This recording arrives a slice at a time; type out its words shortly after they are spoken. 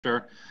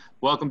Sure.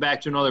 Welcome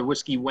back to another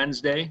Whiskey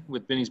Wednesday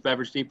with Vinny's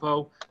Beverage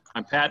Depot.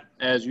 I'm Pat,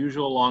 as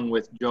usual, along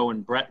with Joe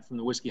and Brett from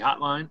the Whiskey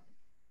Hotline.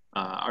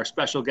 Our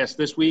special guest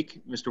this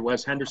week, Mr.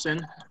 Wes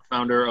Henderson,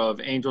 founder of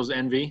Angel's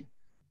Envy,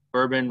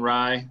 Bourbon,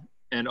 Rye,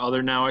 and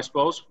other now, I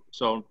suppose.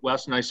 So,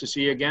 Wes, nice to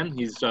see you again.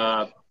 He's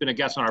been a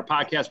guest on our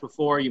podcast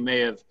before. You may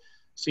have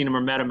seen him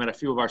or met him at a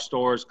few of our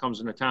stores,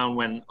 comes into town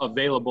when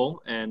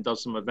available and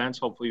does some events.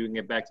 Hopefully we can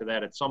get back to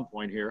that at some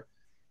point here.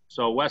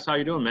 So, Wes, how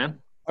you doing, man?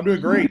 I'm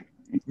doing great.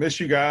 Miss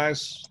you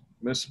guys.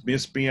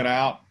 Miss being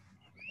out.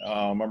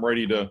 I'm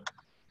ready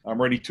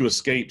to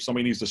escape.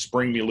 Somebody needs to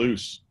spring me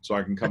loose so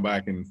I can come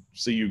back and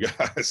see you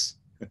guys.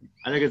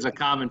 I think it's a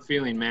common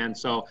feeling, man.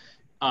 So,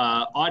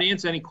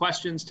 audience, any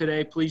questions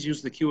today, please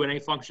use the Q&A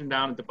function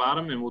down at the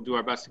bottom, and we'll do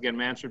our best to get them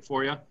answered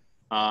for you.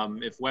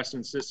 If Wes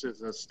insists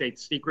it's a state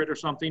secret or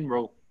something,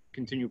 we'll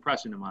continue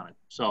pressing him on it.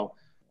 So,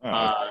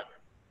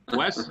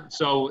 Wes,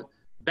 so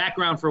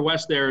background for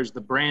Wes there is the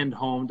brand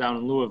home down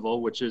in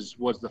Louisville, which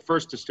was the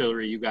first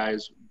distillery you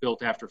guys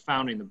built after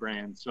founding the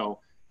brand. So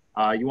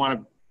you want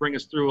to bring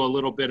us through a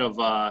little bit of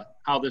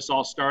how this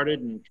all started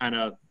and kind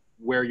of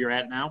where you're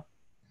at now?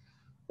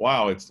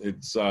 Wow, it's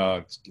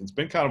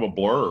been kind of a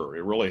blur.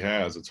 It really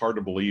has. It's hard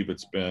to believe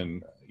it's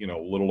been, a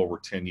little over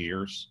 10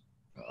 years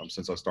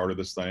since I started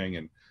this thing,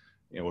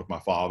 and with my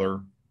father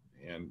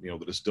and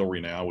the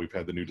distillery now. We've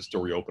had the new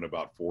distillery open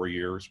about 4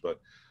 years, but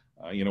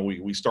I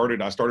started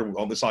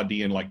on this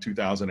idea in like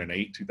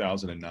 2008,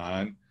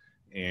 2009,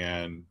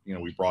 and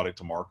we brought it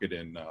to market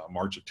in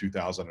March of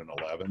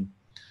 2011.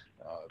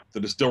 The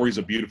distillery is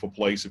a beautiful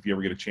place. If you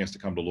ever get a chance to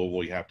come to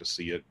Louisville, you have to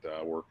see it.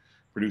 We're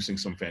producing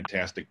some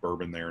fantastic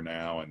bourbon there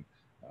now, and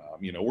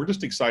we're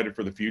just excited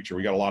for the future.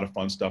 We got a lot of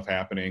fun stuff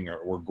happening.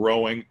 We're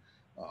growing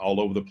all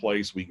over the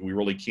place. We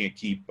really can't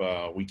keep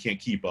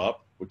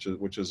up,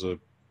 which is a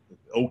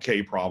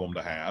okay problem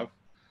to have.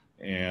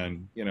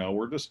 And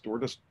we're just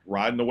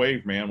riding the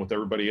wave, man, with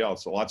everybody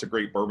else. So lots of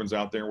great bourbons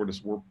out there.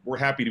 We're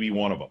happy to be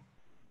one of them.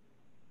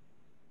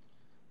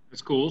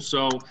 That's cool.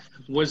 So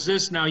was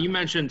this, now you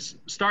mentioned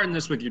starting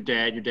this with your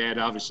dad. Your dad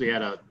obviously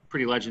had a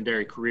pretty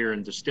legendary career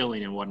in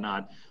distilling and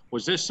whatnot.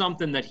 Was this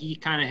something that he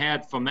kind of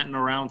had fomenting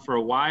around for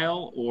a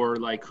while, or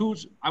like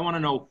I want to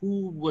know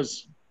who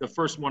was the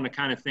first one to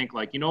kind of think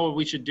like, what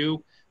we should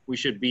do? We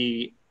should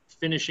be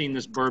finishing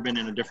this bourbon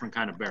in a different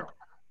kind of barrel.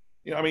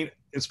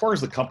 As far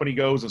as the company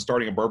goes and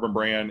starting a bourbon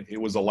brand, it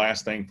was the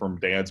last thing from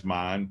Dad's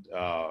mind.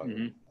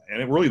 And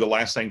it really the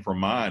last thing from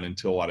mine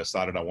until I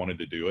decided I wanted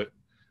to do it.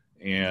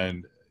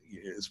 And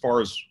as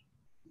far as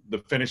the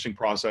finishing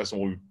process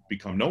and what we've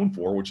become known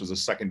for, which is a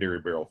secondary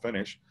barrel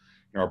finish,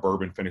 our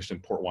bourbon finished in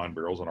port wine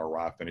barrels and our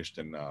rye finished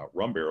in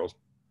rum barrels.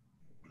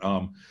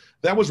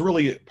 That was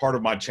really part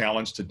of my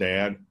challenge to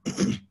Dad,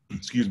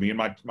 excuse me, and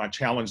my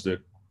challenge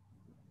that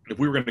if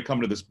we were going to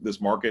come to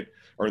this market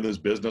or this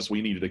business,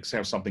 we needed to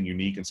have something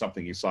unique and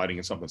something exciting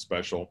and something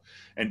special.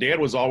 And Dad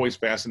was always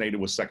fascinated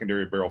with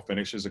secondary barrel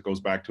finishes. It goes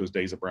back to his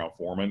days at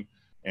Brown-Forman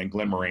and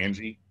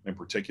Glenmorangie in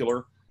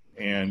particular.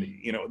 And,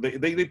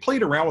 they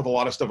played around with a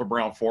lot of stuff at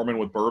Brown-Forman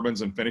with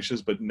bourbons and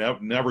finishes, but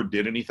never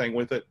did anything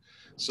with it.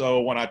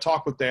 So when I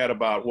talked with Dad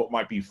about what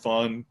might be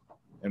fun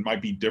and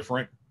might be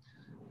different,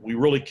 we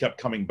really kept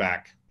coming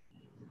back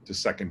to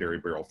secondary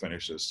barrel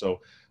finishes.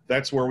 So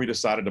that's where we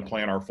decided to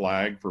plant our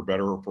flag, for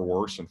better or for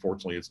worse.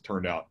 Unfortunately, it's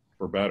turned out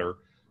for better.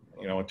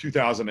 In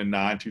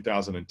 2009,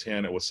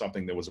 2010, it was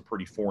something that was a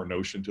pretty foreign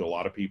notion to a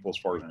lot of people as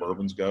far as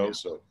bourbons go.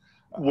 So,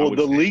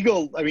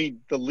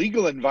 the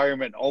legal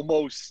environment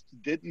almost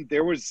didn't.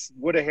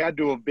 Would have had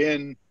to have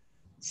been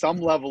some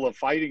level of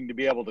fighting to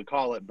be able to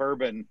call it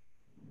bourbon,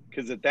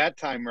 because at that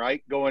time,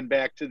 right, going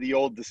back to the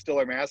old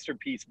Distiller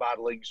Masterpiece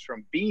bottlings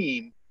from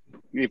Beam,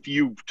 if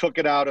you took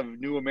it out of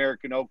New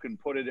American Oak and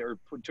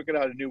took it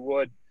out of New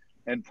Wood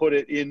and put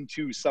it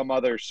into some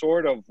other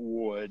sort of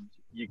wood,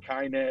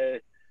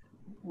 it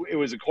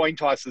was a coin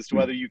toss as to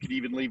whether you could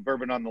even leave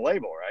bourbon on the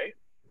label, right?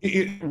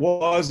 It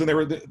was, and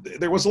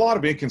there was a lot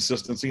of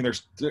inconsistency,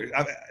 and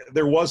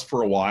there was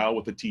for a while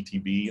with the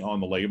TTB on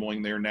the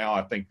labeling there. Now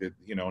I think that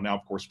now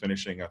of course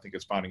finishing, I think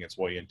it's finding its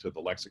way into the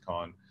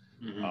lexicon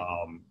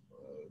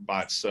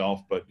by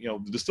itself. But the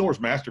Distiller's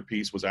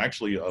Masterpiece was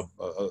actually a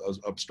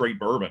straight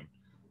bourbon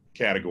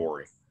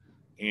category,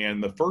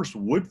 and the first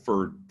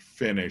Woodford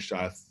finish,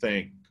 I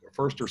think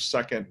first or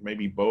second,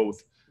 maybe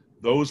both,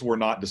 those were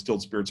not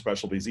distilled spirit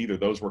specialties either.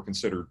 Those were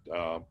considered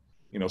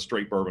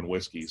straight bourbon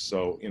whiskeys.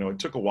 So, it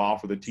took a while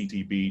for the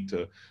TTB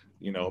to,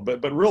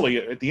 but really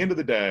at the end of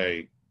the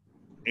day,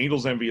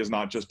 Angel's Envy is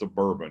not just a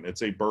bourbon.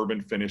 It's a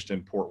bourbon finished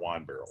in port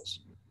wine barrels.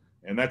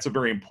 And that's a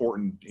very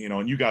important,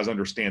 and you guys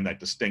understand that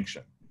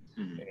distinction.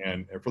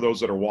 And for those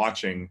that are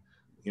watching,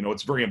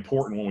 it's very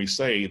important when we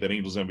say that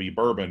Angel's Envy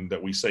bourbon,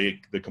 that we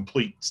say the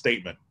complete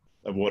statement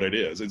of what it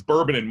is. It's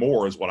bourbon and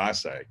more is what I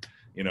say.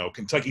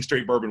 Kentucky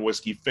straight bourbon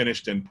whiskey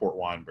finished in port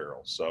wine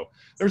barrels. So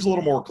there's a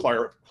little more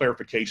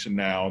clarification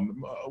now.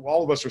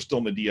 All of us are still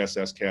in the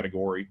DSS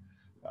category,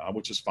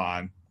 which is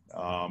fine.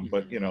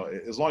 But,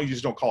 as long as you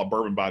just don't call it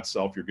bourbon by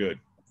itself, you're good.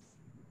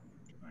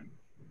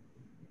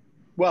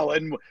 Well,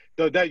 and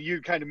So that you're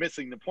kind of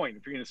missing the point.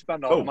 If you're going to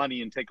spend all the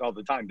money and take all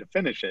the time to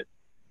finish it,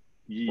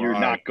 you're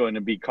not going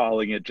to be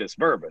calling it just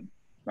bourbon,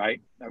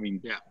 right? I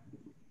mean, yeah.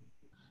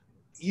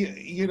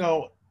 You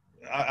know,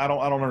 I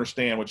don't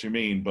understand what you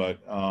mean, but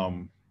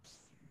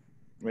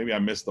maybe I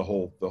missed the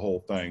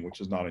whole thing, which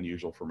is not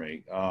unusual for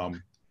me.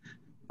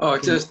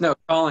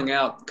 Calling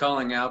out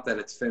that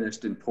it's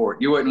finished in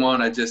port. You wouldn't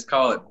want to just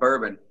call it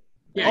bourbon.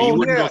 Yeah, you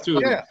wouldn't go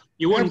through. Yeah,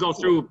 you wouldn't go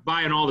through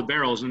buying all the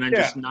barrels and then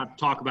just not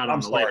talk about it on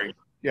the label.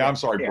 Yeah, I'm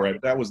sorry,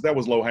 Brett. That was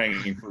low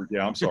hanging fruit.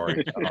 Yeah, I'm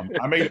sorry.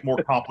 I made it more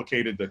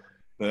complicated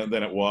than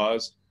it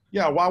was.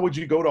 Yeah, why would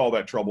you go to all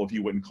that trouble if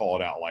you wouldn't call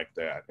it out like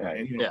that?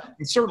 And,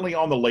 and certainly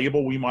on the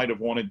label, we might have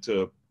wanted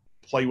to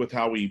play with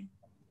how we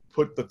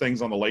put the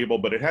things on the label,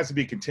 but it has to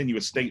be a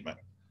continuous statement.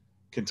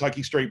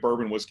 Kentucky straight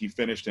bourbon whiskey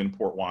finished in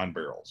port wine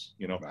barrels.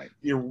 You know,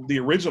 the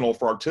original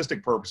for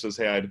artistic purposes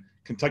had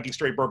Kentucky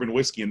straight bourbon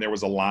whiskey, and there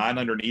was a line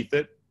underneath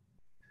it,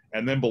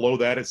 and then below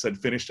that it said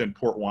finished in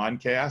port wine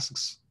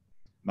casks,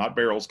 not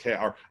barrels,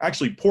 or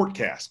actually port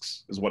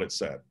casks is what it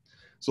said.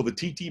 So the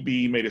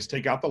TTB made us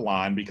take out the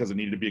line because it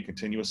needed to be a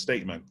continuous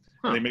statement,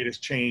 and they made us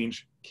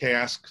change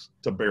casks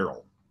to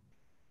barrel.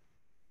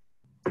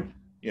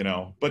 You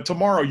know, but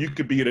tomorrow you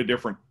could be at a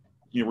different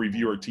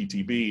reviewer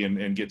TTB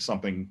and get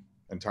something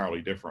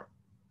entirely different.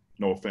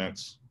 No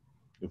offense,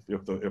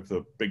 if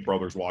the big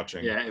brother's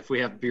watching. Yeah, if we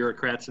have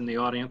bureaucrats in the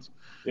audience.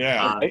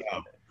 Yeah.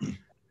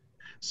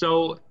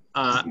 So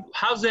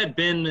how's that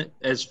been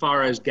as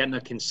far as getting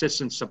a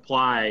consistent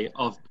supply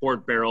of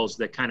port barrels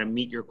that kind of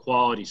meet your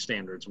quality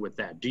standards with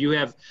that? Do you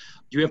have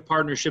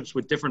partnerships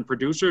with different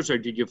producers, or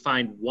did you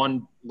find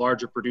one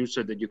larger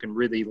producer that you can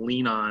really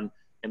lean on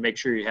and make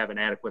sure you have an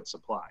adequate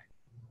supply?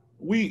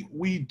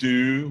 We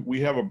do.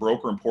 We have a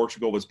broker in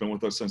Portugal that's been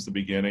with us since the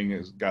beginning.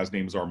 His guy's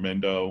name is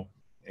Armindo,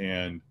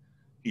 and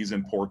he's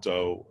in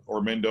Porto.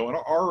 Armindo, and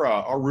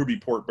our Ruby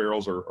port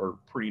barrels are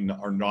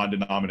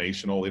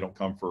non-denominational. They don't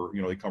come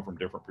they come from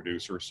different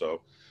producers.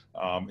 So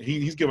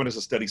he's given us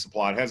a steady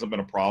supply. It hasn't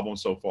been a problem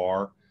so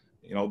far.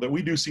 You know, that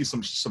we do see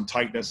some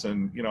tightness,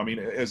 and I mean,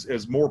 as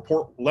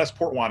less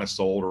port wine is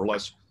sold, or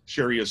less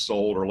sherry is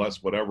sold, or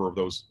less whatever of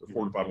those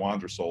fortified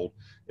wines are sold,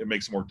 it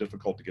makes it more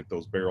difficult to get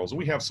those barrels. And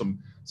we have some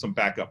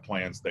backup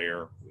plans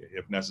there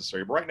if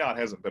necessary, but right now it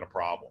hasn't been a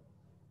problem.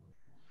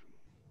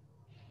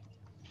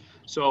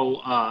 So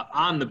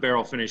on the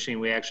barrel finishing,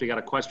 we actually got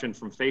a question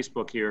from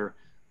Facebook here.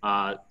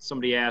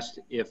 Somebody asked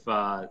if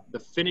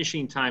the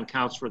finishing time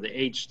counts for the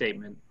age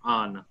statement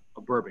on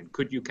a bourbon.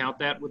 Could you count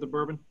that with a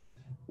bourbon?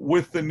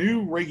 With the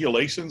new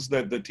regulations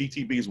that the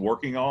TTB is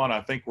working on,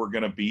 I think we're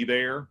going to be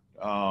there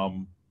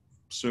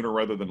sooner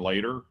rather than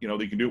later. You know,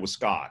 they can do it with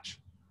Scotch,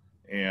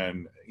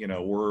 and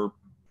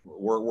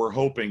we're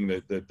hoping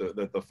that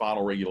the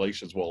final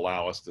regulations will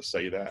allow us to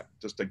say that,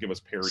 just to give us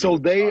parity. So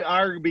they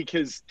are,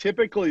 because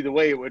typically the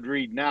way it would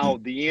read now,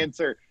 the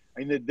answer,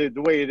 I mean,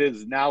 the way it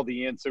is now,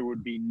 the answer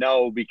would be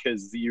no,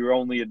 because you're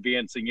only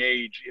advancing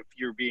age if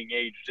you're being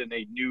aged in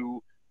a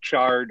new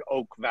charred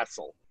oak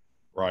vessel,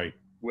 right?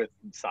 With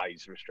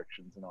size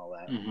restrictions and all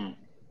that. Mm-hmm.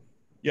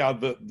 Yeah,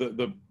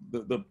 the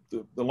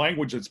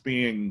language that's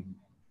being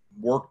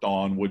worked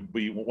on would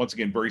be, once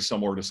again, very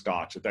similar to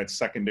Scotch. That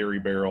secondary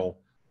barrel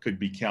could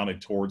be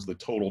counted towards the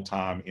total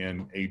time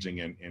in aging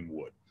in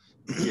wood.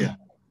 Yeah,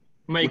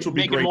 make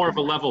it more of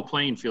a level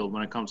playing field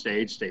when it comes to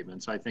age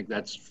statements. I think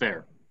that's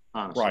fair,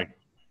 honestly.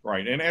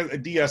 Right. And as a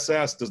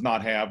DSS does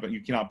not have,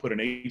 you cannot put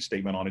an age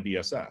statement on a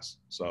DSS.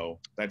 So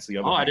that's the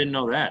other thing. I didn't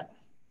know that.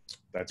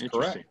 That's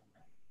correct.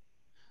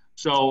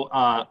 So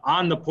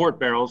on the port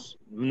barrels,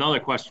 another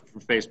question from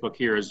Facebook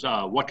here is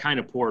what kind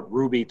of port?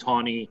 Ruby,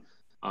 tawny,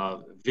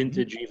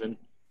 vintage even?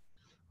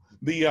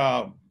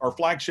 Our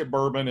flagship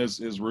bourbon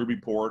is Ruby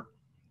Port.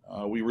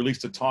 We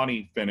released a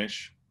tawny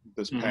finish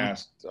this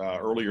past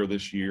earlier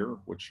this year,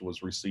 which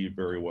was received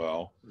very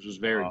well. Which was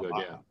very good,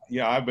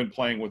 yeah. I've been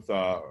playing with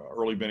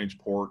early vintage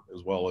port,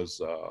 as well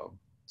as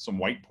some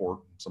white port,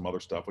 some other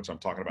stuff, which I'm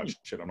talking about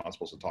shit I'm not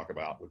supposed to talk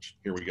about, which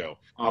here we go.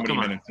 How many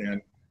minutes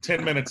in?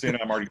 10 minutes in,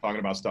 I'm already talking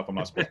about stuff I'm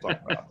not supposed to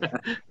talk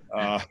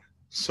about.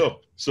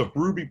 So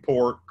Ruby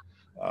Port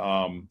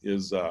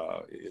is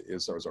our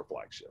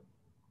flagship.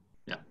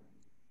 Yeah.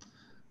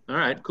 All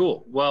right,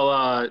 cool. Well,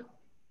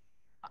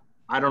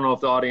 I don't know if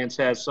the audience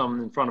has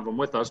some in front of them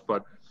with us,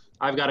 but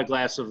I've got a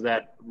glass of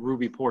that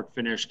Ruby Port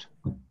finished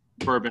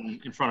bourbon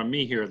in front of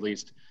me here, at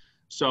least.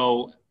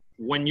 So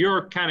when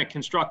you're kind of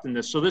constructing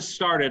this, so this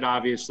started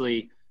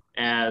obviously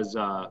as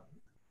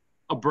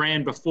a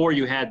brand before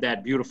you had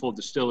that beautiful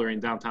distillery in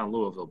downtown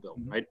Louisville built,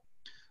 right?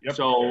 Yep.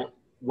 So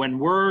when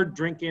we're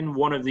drinking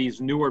one of these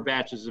newer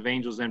batches of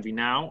Angel's Envy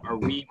now, are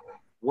we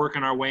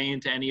working our way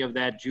into any of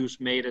that juice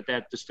made at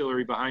that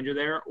distillery behind you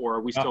there, or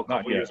are we still a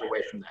couple years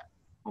away from that?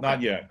 Okay. Not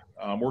yet.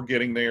 We're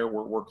getting there.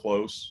 We're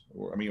close.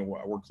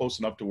 We're close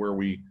enough to where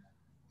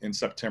in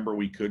September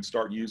we could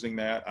start using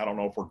that. I don't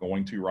know if we're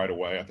going to right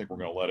away. I think we're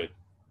going to let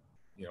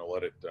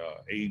it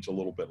age a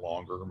little bit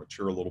longer,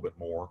 mature a little bit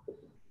more,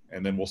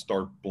 and then we'll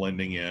start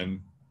blending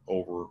in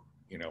over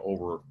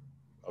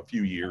a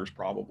few years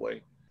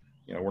probably.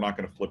 we're not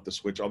going to flip the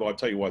switch. Although I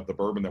tell you what, the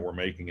bourbon that we're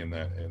making in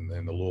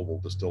the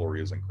Louisville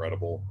distillery is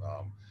incredible.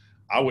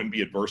 I wouldn't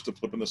be adverse to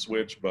flipping the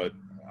switch, but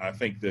I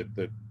think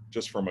that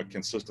just from a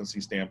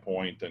consistency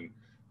standpoint and,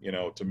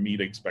 to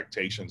meet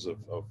expectations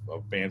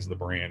of fans of the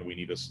brand, we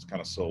need to kind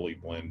of slowly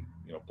blend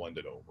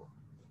it over.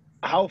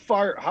 How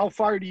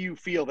far do you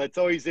feel? That's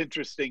always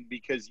interesting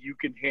because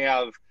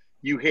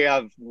you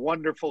have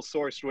wonderful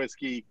sourced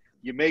whiskey,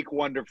 you make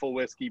wonderful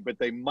whiskey, but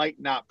they might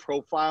not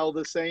profile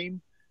the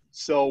same.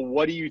 So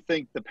what do you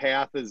think the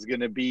path is going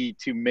to be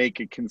to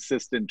make a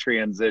consistent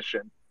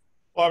transition?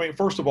 Well, I mean,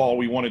 first of all,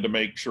 we wanted to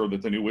make sure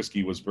that the new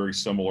whiskey was very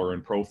similar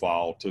in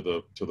profile to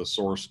the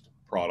sourced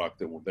product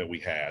that we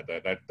had.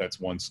 That's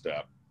one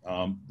step.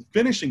 Barrel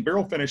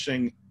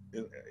finishing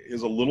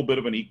is a little bit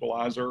of an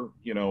equalizer.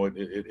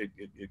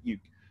 You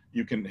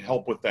can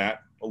help with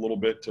that a little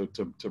bit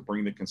to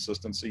bring the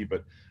consistency.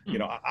 But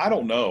I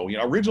don't know.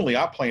 Originally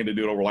I planned to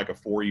do it over like a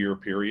 4-year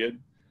period,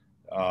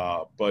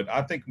 but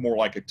I think more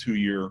like a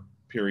 2-year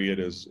period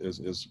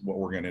is what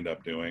we're going to end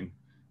up doing.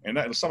 And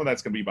some of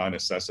that's going to be by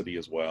necessity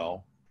as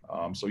well.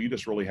 So you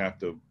just really have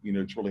to,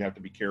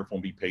 be careful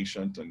and be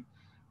patient. And,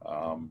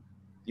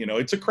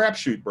 it's a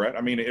crapshoot, Brett.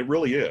 I mean, it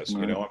really is.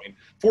 Right.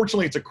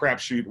 Fortunately, it's a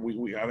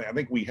crapshoot. I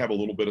think we have a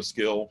little bit of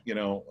skill,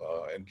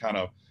 and kind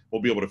of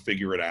we'll be able to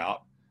figure it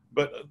out.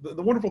 But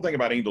the wonderful thing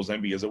about Angel's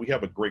Envy is that we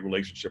have a great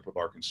relationship with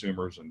our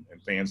consumers and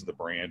fans of the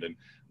brand, and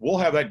we'll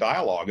have that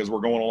dialogue as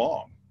we're going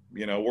along.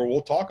 Where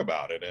we'll talk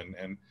about it,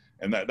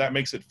 and that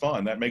makes it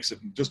fun. That makes it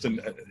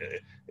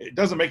it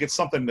doesn't make it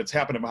something that's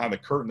happening behind the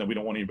curtain that we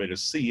don't want anybody to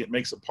see. It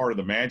makes it part of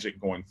the magic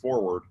going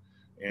forward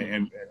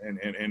and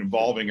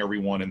involving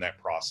everyone in that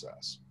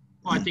process.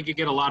 Well, I think you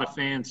get a lot of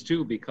fans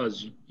too,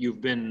 because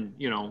you've been,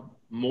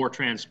 more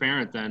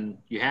transparent than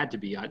you had to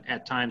be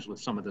at times with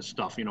some of this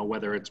stuff,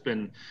 whether it's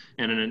been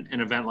an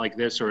event like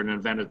this or an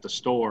event at the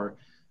store.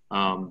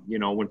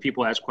 When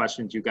people ask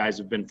questions, you guys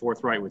have been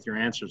forthright with your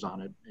answers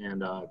on it.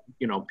 And,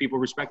 people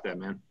respect that,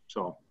 man.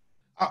 So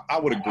I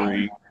would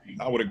agree.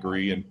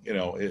 And,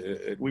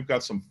 we've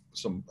got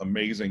some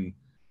amazing,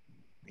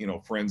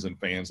 friends and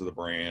fans of the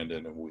brand.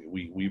 And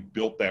we've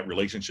built that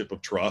relationship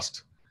of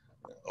trust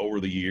over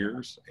the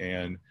years.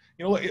 And,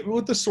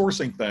 with the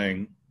sourcing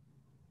thing,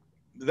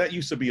 that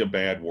used to be a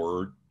bad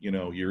word,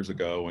 years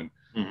ago. And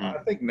I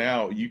think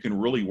now you can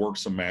really work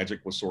some magic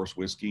with source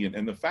whiskey.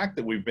 And the fact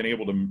that we've been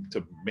able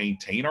to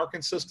maintain our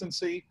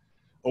consistency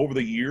over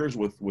the years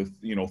with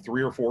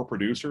 3 or 4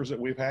 producers that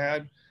we've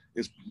had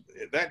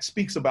that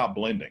speaks about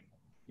blending.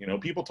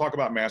 People talk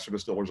about master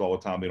distillers all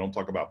the time. They don't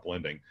talk about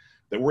blending.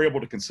 That we're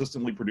able to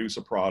consistently produce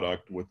a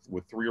product with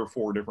 3 or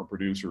 4 different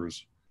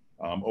producers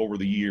over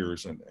the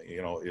years, and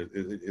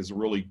is a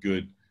really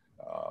good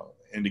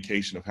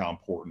indication of how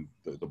important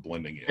the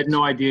blending is. I had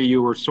no idea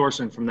you were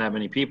sourcing from that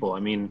many people. I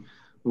mean,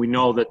 we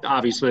know that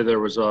obviously there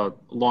was a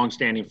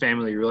long-standing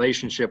family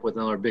relationship with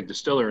another big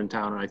distiller in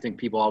town, and I think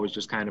people always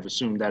just kind of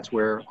assumed that's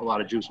where a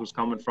lot of juice was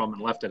coming from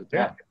and left it at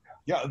that.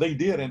 Yeah, they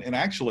did, and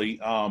actually,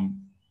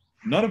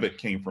 none of it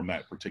came from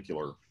that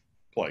particular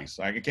place.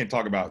 I can't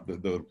talk about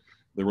the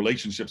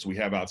relationships we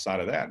have outside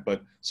of that,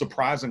 but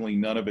surprisingly,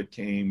 none of it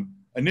came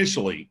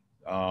initially.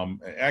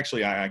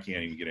 Actually, I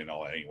can't even get into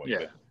all that anyway.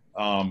 Yeah.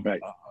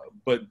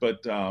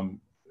 But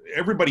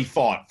everybody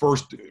thought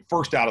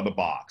first out of the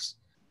box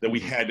that we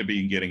had to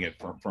be getting it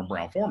from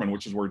Brown-Forman,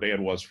 which is where Dad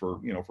was for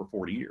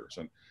 40 years.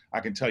 And I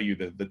can tell you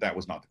that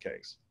was not the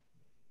case.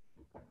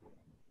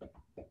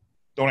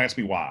 Don't ask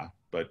me why,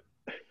 but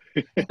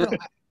they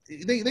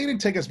didn't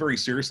take us very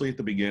seriously at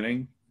the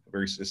beginning.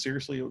 Very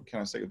seriously,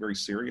 can I say very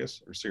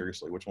serious or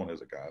seriously? Which one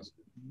is it, guys?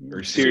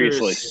 Very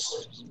seriously.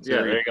 Yeah,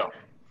 there you go.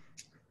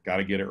 Got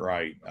to get it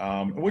right,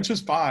 which is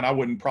fine. I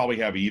wouldn't probably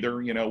have either.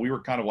 We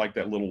were kind of like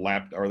that little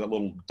that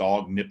little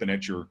dog nipping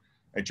at your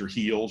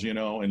heels, in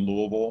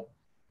Louisville,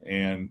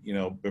 and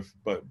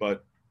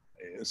but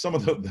some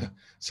of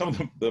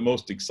the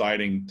most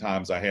exciting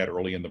times I had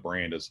early in the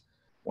brand is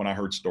when I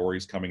heard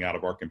stories coming out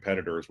of our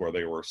competitors where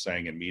they were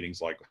saying in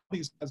meetings like, "How are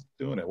these guys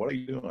doing it? What are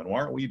you doing? Why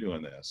aren't we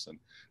doing this?"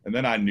 And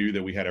then I knew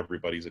that we had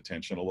everybody's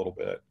attention a little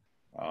bit.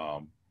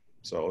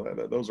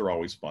 So those are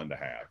always fun to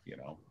have,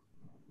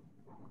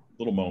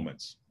 little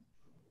moments.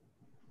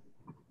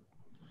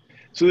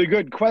 So the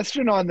good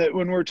question on that,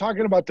 when we're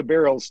talking about the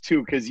barrels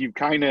too, because you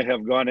kind of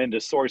have gone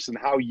into source and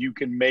how you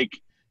can make,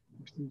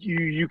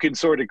 you can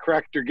sort of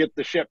correct or get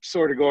the ship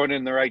sort of going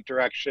in the right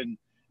direction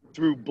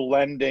through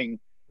blending.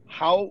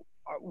 How,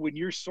 when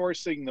you're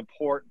sourcing the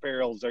port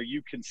barrels, are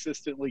you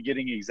consistently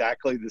getting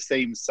exactly the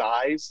same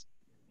size?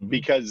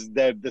 Because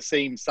the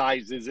same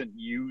size isn't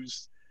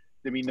used.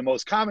 I mean, the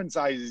most common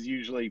size is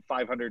usually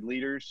 500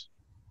 liters,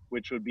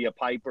 which would be a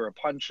pipe or a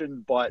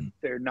puncheon, but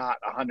they're not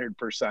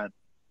 100%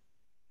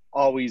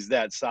 always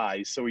that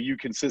size. So are you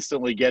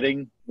consistently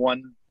getting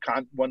one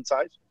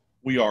size?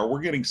 We are.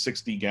 We're getting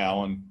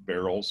 60-gallon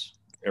barrels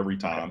every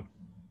time. Okay.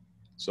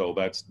 So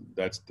that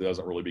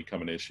doesn't really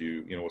become an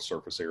issue, with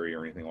surface area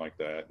or anything like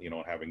that,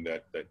 having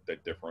that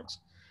difference.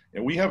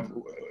 And we have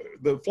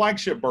the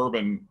flagship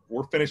bourbon,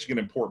 we're finishing it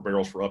in port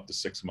barrels for up to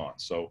 6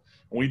 months. So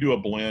when we do a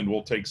blend,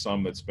 we'll take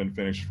some that's been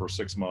finished for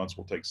 6 months.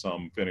 We'll take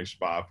some finished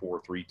 5,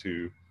 4, 3,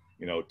 2,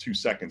 2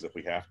 seconds if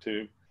we have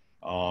to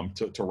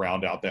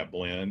round out that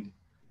blend.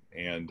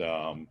 And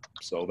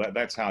so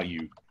that's how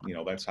you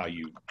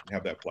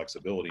have that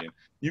flexibility. And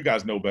you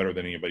guys know better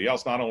than anybody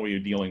else. Not only are you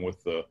dealing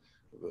with the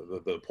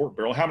port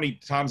barrel, how many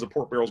times the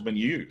port barrel's been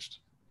used?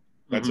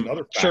 That's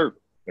another factor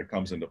that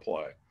comes into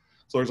play.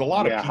 So there's a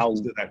lot of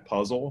pieces to that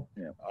puzzle.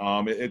 Yeah.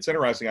 It's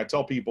interesting. I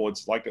tell people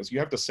it's like this. You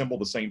have to assemble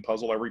the same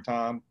puzzle every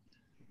time,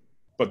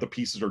 but the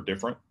pieces are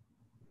different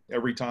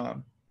every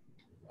time,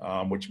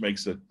 which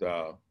makes it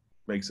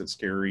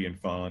scary and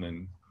fun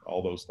and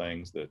all those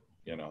things that,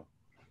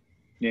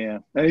 Yeah,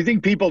 and I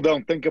think people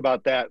don't think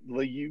about that.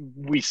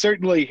 We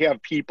certainly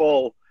have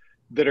people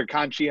that are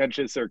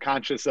conscientious or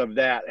conscious of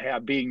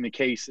that being the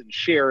case in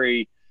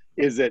sherry.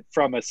 Is it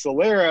from a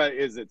Solera?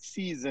 Is it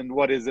seasoned?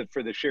 What is it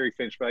for the sherry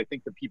finish? But I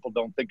think that people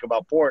don't think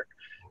about port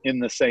in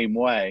the same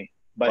way.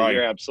 But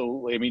you're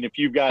absolutely. I mean, if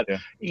you've got,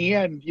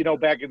 and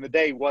back in the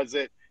day,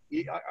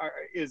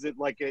 is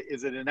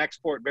it an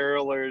export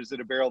barrel or is it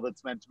a barrel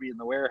that's meant to be in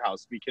the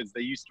warehouse? Because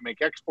they used to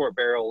make export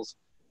barrels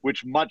with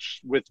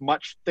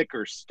much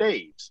thicker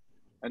staves,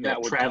 and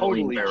that would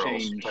totally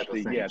change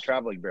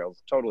traveling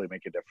barrels totally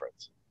make a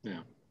difference. Yeah.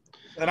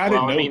 And I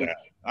didn't know that.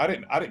 I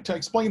didn't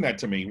explain that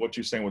to me, what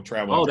you're saying with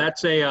traveling. Oh,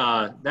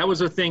 that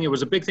was a thing. It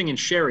was a big thing in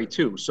sherry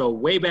too. So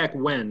way back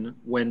when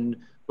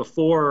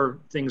before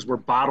things were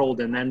bottled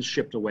and then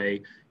shipped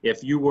away,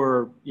 if you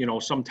were,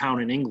 some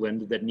town in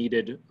England that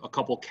needed a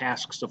couple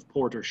casks of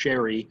port or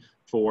sherry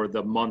for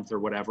the month or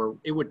whatever,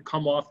 it would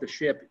come off the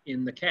ship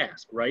in the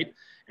cask, right?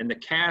 And the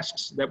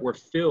casks that were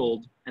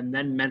filled and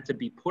then meant to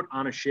be put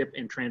on a ship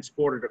and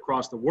transported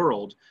across the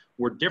world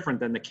were different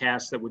than the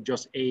casks that would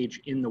just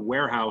age in the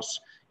warehouse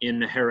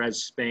in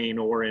Jerez, Spain,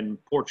 or in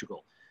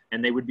Portugal.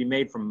 And they would be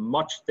made from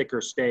much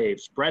thicker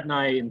staves. Brett and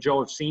I and Joe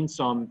have seen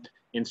some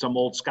in some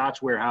old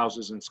Scotch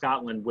warehouses in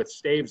Scotland with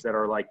staves that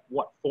are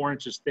 4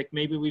 inches thick.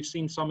 Maybe we've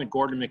seen some at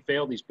Gordon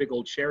MacPhail, these big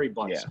old sherry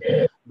butts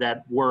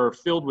that were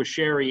filled with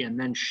sherry and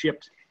then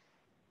shipped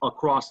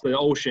across the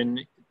ocean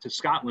to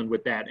Scotland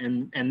with that.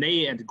 And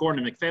they, at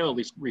Gordon MacPhail at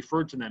least,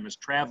 referred to them as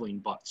traveling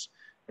butts.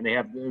 And they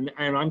have, and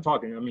I'm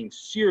talking,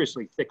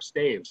 seriously thick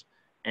staves.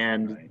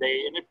 And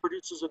it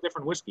produces a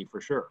different whiskey for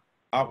sure.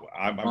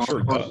 I'm sure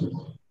it does.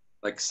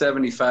 Like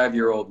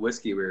 75-year-old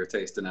whiskey we were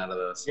tasting out of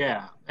those.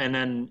 Yeah, and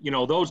then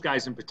those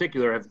guys in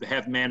particular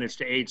have managed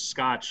to age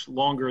Scotch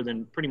longer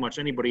than pretty much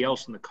anybody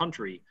else in the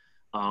country,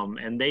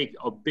 and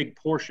a big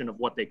portion of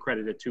what they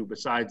credit it to,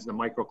 besides the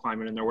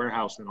microclimate in their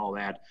warehouse and all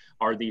that,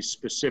 are these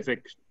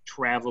specific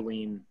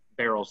traveling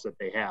barrels that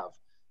they have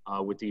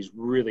with these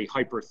really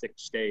hyper thick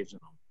staves in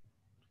them.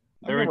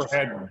 I've never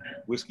had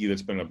whiskey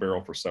that's been in a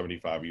barrel for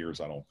 75 years.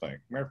 I don't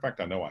think. Matter of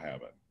fact, I know I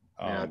haven't.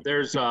 Yeah,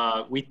 there's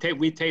we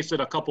tasted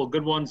a couple of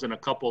good ones and a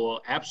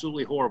couple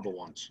absolutely horrible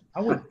ones.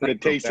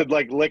 It tasted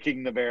like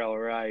licking the barrel,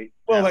 right?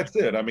 Well, that's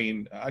it.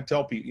 I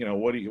tell people,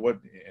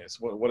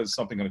 what is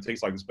something going to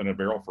taste like that's been in a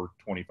barrel for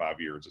 25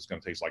 years? It's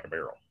going to taste like a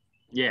barrel.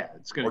 Yeah,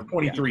 it's going to. Or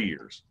 23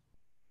 years.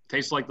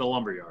 Tastes like the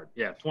lumberyard.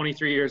 Yeah,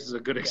 23 years is a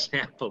good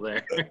example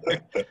there.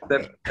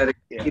 that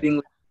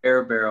exceedingly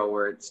rare barrel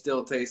where it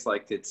still tastes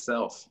like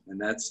itself, and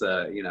that's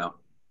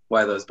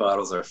why those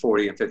bottles are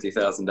 $40,000 and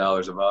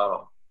 $50,000 a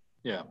bottle.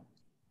 Yeah.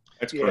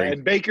 That's great.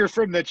 And Baker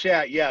from the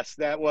chat, yes,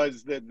 that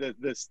was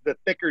the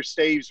thicker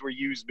staves were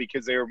used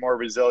because they were more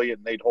resilient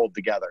and they'd hold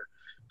together.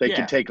 They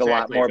could take a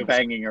lot more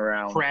banging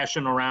around.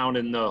 Crashing around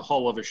in the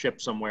hull of a ship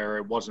somewhere,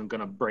 it wasn't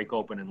going to break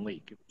open and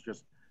leak. It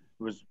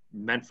was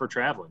meant for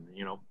traveling,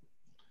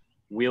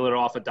 Wheel it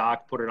off a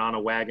dock, put it on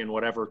a wagon,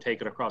 whatever,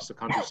 take it across the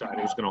countryside.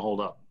 It was going to hold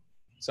up.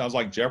 Sounds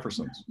like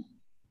Jefferson's.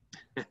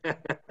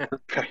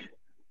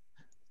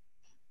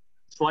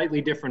 Slightly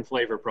different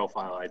flavor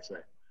profile, I'd say.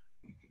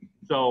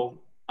 So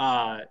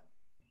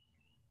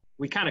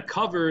we kind of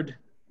covered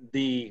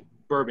the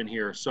bourbon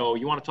here. So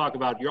you want to talk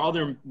about your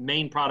other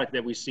main product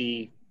that we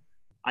see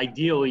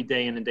ideally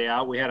day in and day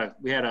out. We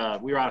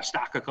were out of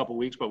stock a couple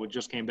weeks, but we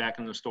just came back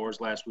in the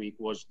stores last week,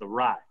 was the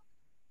rye.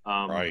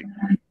 Right.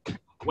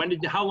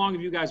 How long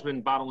have you guys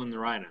been bottling the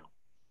rye now?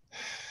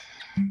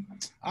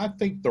 I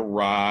think the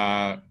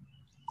rye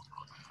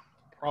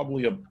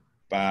probably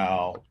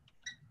about,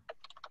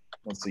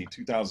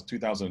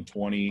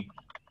 2020,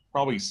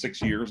 probably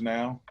 6 years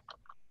now.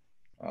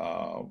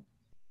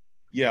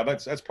 Yeah,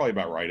 that's probably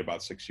about right,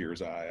 about 6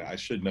 years. I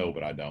should know,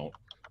 but I don't.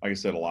 Like I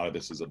said, a lot of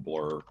this is a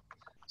blur.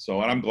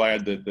 So, and I'm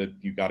glad that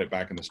you got it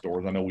back in the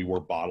stores. I know we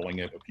were bottling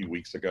it a few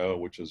weeks ago,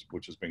 which has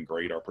been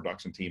great. Our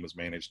production team we've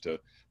managed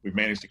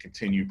to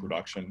continue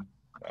production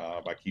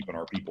by keeping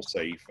our people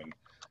safe. And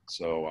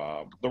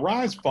so the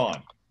rye is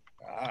fun.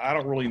 I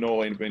don't really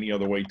know any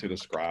other way to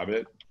describe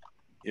it.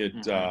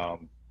 It's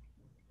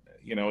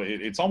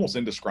almost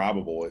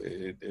indescribable.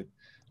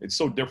 It's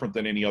so different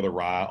than any other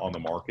rye on the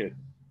market.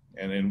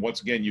 And then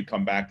once again, you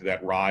come back to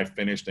that rye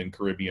finished in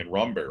Caribbean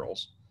rum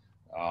barrels.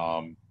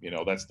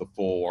 That's the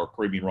full, our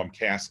Caribbean rum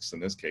casks in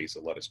this case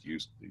that let us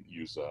use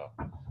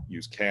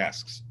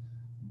casks.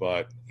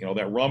 But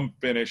that rum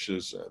finish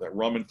is that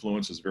rum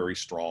influence is very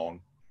strong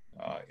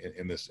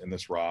in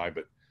this rye.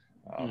 But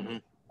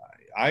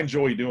I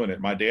enjoy doing it.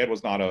 My dad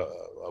was not a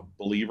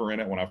believer in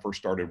it when I first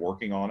started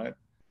working on it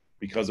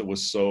because it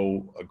was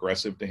so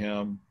aggressive to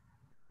him.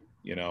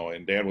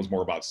 And Dad was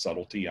more about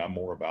subtlety. I'm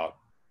more about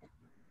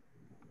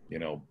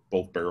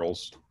both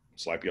barrels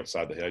slap you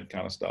upside the head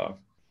kind of stuff.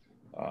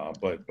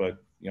 But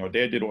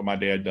Dad did what my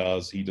dad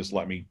does. He just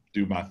let me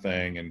do my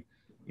thing, and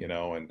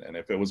and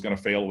if it was going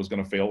to fail, it was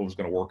going to fail. It was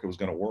going to work, it was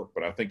going to work.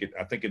 But I think it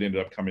ended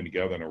up coming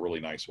together in a really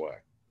nice way.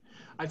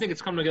 I think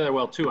it's come together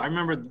well too. I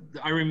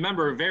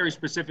remember very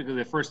specifically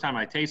the first time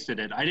I tasted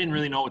it. I didn't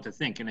really know what to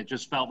think, and it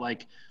just felt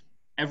like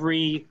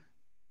every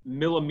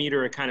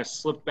millimeter it kind of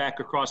slipped back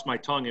across my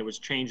tongue. It was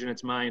changing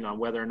its mind on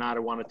whether or not I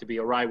wanted it to be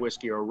a rye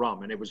whiskey or a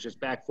rum, and it was just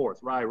back forth,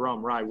 rye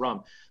rum.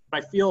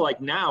 But I feel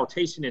like now,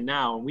 tasting it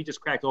now, and we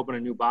just cracked open a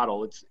new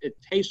bottle, it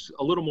tastes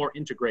a little more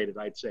integrated,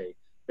 I'd say,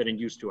 than it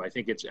used to. I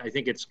think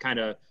it's got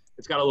a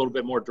little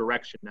bit more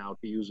direction now,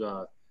 to use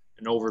an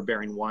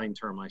overbearing wine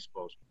term, I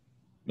suppose.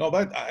 No,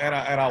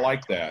 I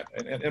like that,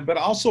 but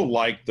I also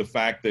like the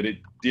fact that it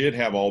did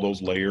have all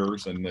those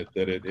layers, and that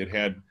it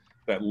had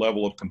that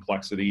level of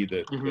complexity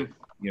that, that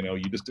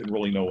you just didn't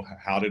really know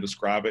how to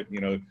describe it. You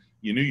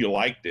knew you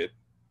liked it,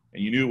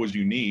 and you knew it was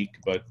unique,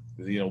 but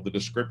the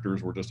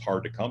descriptors were just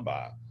hard to come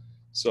by.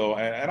 So,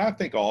 and I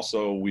think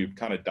also we've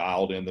kind of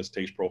dialed in this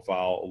taste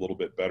profile a little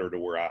bit better to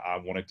where I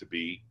want it to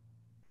be.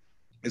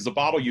 Is the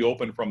bottle you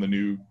opened from the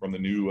new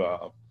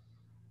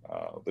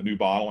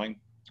bottling,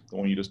 the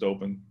one you just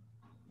opened?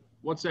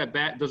 What's that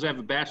does it have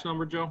a batch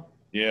number, Joe?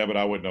 Yeah, but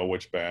I wouldn't know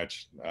which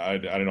batch. I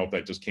don't know if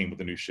that just came with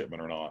the new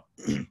shipment or not.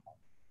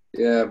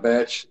 Yeah,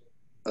 batch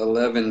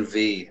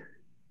 11V.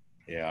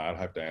 Yeah, I'd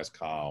have to ask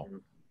Kyle.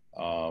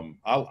 I'm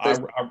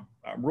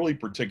really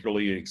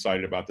particularly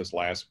excited about this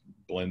last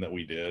blend that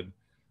we did.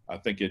 I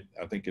think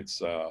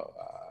it's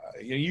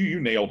you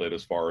nailed it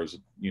as far as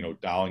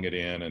dialing it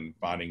in and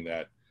finding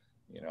that.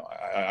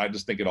 I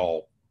just think it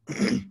all.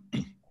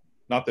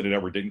 Not that it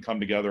ever didn't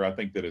come together. I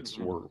think that it's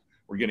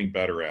we're getting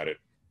better at it,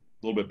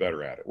 a little bit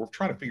better at it. We're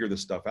trying to figure this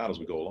stuff out as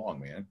we go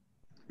along, man.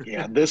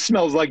 Yeah, this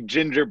smells like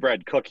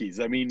gingerbread cookies.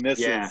 I mean, this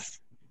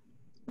is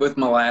with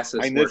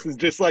molasses. I mean, this is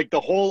just like the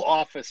whole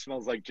office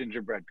smells like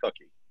gingerbread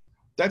cookie.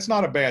 That's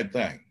not a bad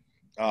thing.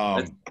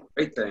 That's a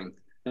great thing.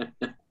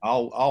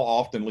 I'll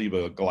often leave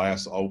a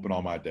glass open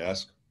on my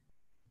desk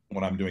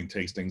when I'm doing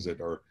tastings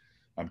or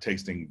I'm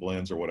tasting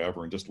blends or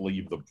whatever, and just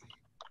leave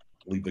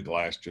the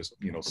glass just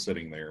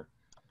sitting there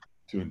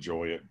to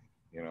enjoy it.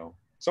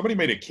 Somebody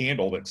made a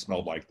candle that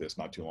smelled like this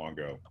not too long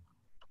ago.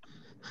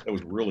 It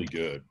was really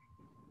good.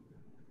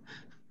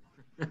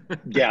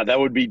 Yeah,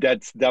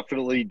 that's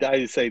definitely,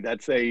 I say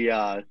that's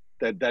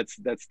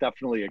that's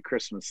definitely a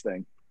Christmas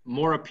thing.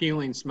 More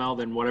appealing smell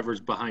than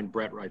whatever's behind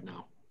Brett right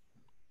now.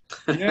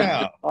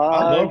 Yeah,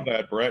 I love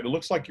that, Brett. It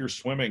looks like you're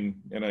swimming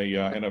in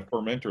a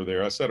fermenter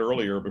there. I said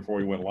earlier before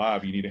we went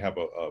live, you need to have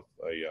a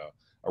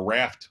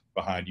raft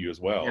behind you as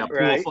well. Yeah,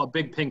 right. A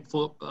big pink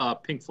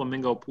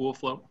flamingo pool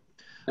float.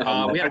 We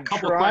had a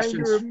couple of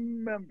questions.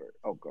 Remember.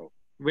 Oh, go.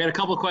 We had a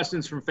couple of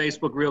questions from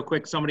Facebook real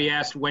quick. Somebody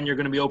asked when you're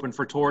going to be open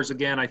for tours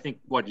again. I think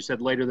you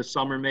said later this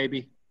summer,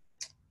 maybe.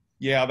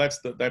 Yeah, that's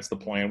the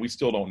plan. We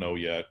still don't know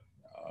yet.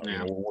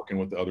 We're working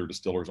with the other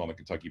distillers on the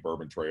Kentucky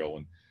Bourbon Trail,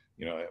 and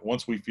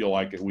once we feel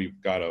like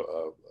we've got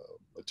a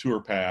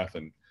tour path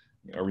and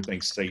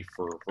everything's safe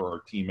for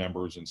our team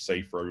members and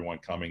safe for everyone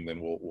coming, then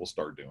we'll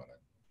start doing it.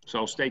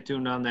 So stay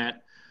tuned on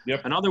that.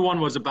 Yep. Another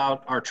one was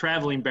about our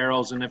traveling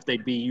barrels and if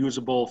they'd be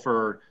usable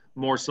for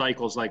more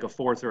cycles, like a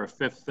fourth or a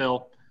fifth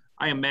fill.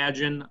 I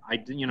imagine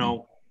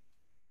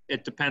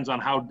it depends on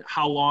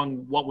how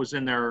long what was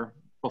in there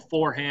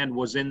beforehand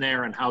was in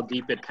there and how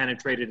deep it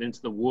penetrated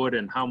into the wood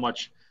and how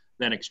much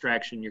then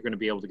extraction you're going to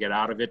be able to get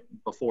out of it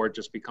before it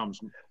just becomes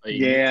and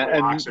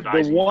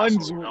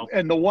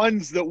the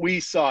ones that we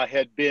saw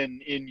had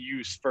been in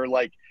use for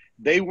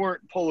they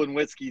weren't pulling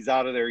whiskeys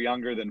out of there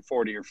younger than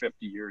 40 or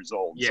 50 years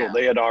old. Yeah. So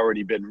they had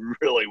already been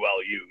really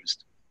well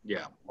used.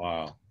 Yeah.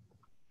 Wow.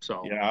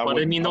 So, yeah, but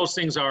I mean, those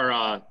things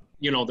are,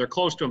 they're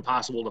close to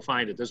impossible to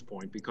find at this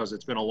point because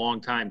it's been a long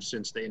time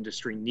since the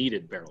industry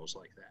needed barrels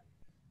like that,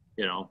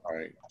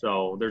 Right.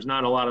 So there's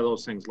not a lot of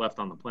those things left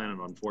on the planet,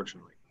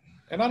 unfortunately.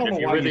 And I don't know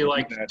if you why really you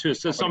like to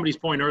somebody's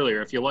point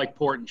earlier, if you like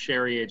port and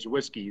sherry aged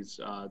whiskeys,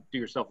 do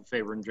yourself a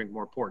favor and drink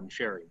more port and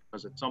sherry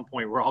because at some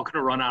point we're all going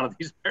to run out of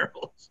these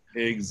barrels.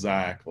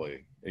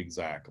 Exactly.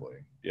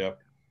 Yep.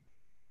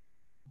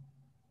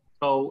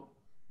 So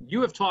you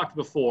have talked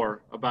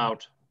before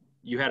about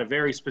you had a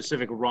very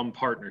specific rum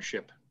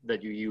partnership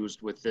that you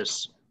used with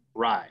this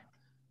rye,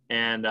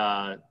 and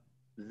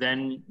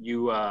then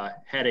you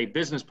had a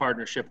business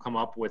partnership come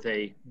up with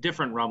a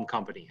different rum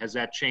company. Has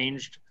that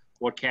changed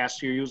what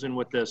casks you're using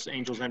with this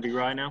Angel's Envy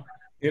rye now?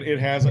 It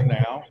hasn't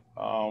now.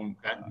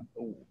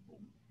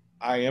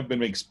 I have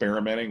been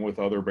experimenting with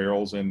other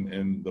barrels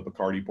in the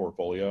Bacardi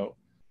portfolio.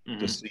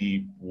 to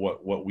see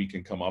what we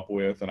can come up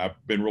with. And I've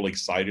been really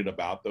excited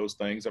about those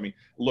things. I mean,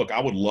 look, I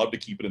would love to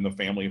keep it in the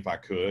family if I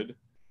could,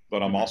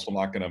 but I'm also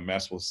not going to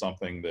mess with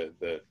something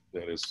that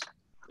is.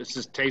 This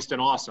is tasting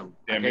awesome.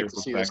 I hate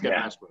to see this get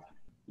messed with.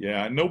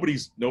 Yeah,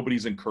 nobody's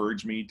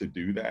encouraged me to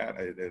do that.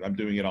 I'm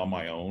doing it on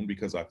my own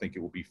because I think it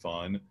will be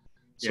fun.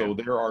 So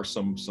there are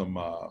some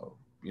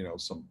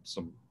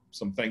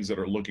things that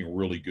are looking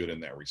really good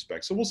in that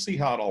respect. So we'll see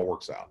how it all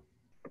works out.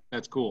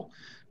 That's cool.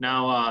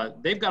 Now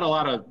they've got a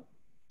lot of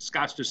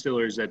Scotch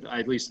distillers that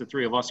at least the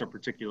three of us are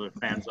particular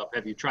fans of.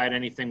 Have you tried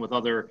anything with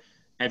other?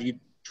 Have you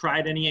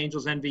tried any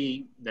Angel's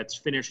Envy that's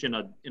finished in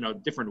a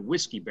different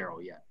whiskey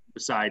barrel yet,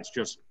 besides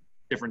just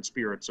different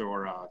spirits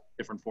or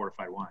different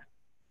fortified wine?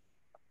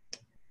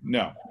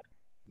 No,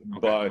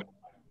 but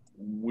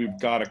we've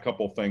got a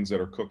couple things that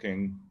are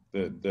cooking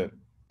that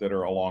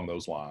are along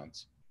those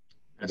lines.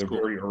 They're cool.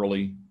 Very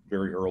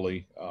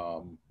early.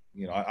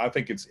 I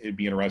think it'd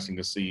be interesting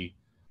to see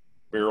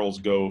barrels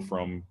go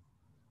from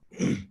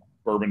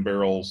bourbon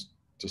barrels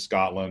to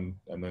Scotland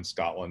and then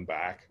Scotland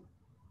back.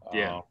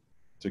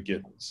 To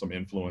get some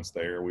influence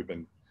there. We've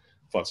been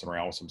futzing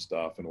around with some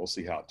stuff, and we'll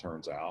see how it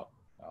turns out.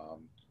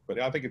 But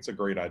I think it's a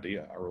great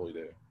idea. I really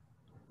do.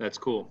 That's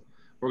cool.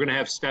 We're going to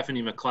have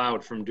Stephanie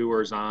McLeod from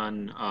Dewar's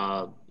on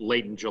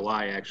late in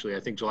July, actually. I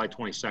think July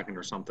 22nd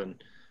or something.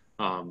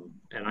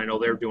 And I know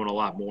they're doing a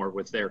lot more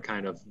with their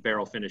kind of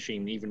barrel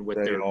finishing, even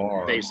with their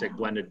basic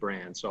blended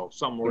brand. So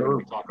something we're going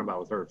to be talking about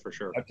with her for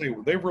sure. I tell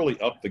you, they've really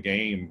upped the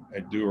game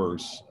at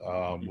Dewar's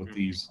with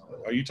these.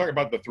 Are you talking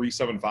about the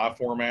 375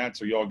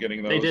 formats? Are you all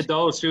getting those? They did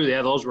those too.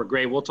 Yeah, those were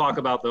great. We'll talk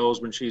about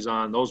those when she's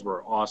on. Those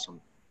were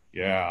awesome.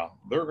 Yeah,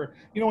 they're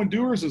and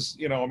Dewar's is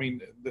I mean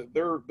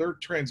they're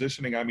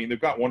transitioning. I mean they've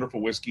got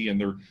wonderful whiskey,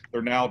 and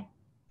they're now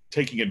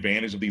taking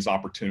advantage of these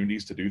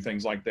opportunities to do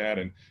things like that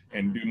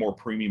and do more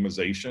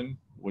premiumization,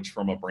 which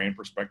from a brand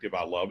perspective,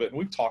 I love it. And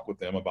we've talked with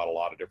them about a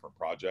lot of different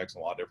projects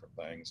and a lot of different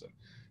things. And,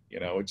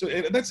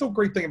 that's the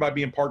great thing about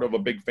being part of a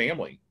big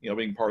family,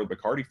 being part of the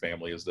Bacardi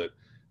family, is that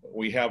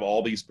we have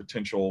all these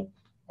potential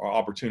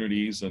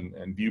opportunities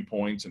and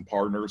viewpoints and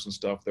partners and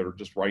stuff that are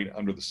just right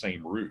under the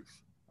same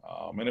roof.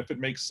 And if it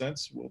makes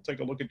sense, we'll take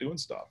a look at doing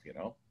stuff,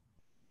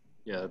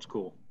 Yeah, that's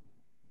cool.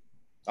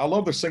 I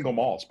love the single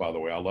malts, by the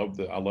way. I love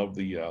the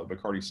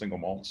Bacardi single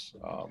malts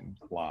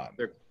line.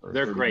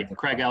 They're great.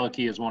 Craig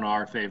Ellicky is one of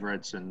our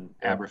favorites, and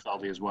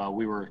Aberfeldy as well.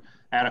 We were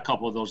at a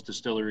couple of those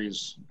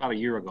distilleries about a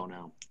year ago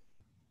now.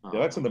 Yeah,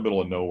 that's in the middle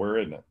of nowhere,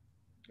 isn't it?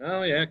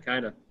 Oh yeah,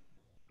 kind of.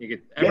 You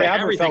get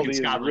everything in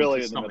Scotland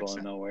really in the middle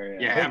of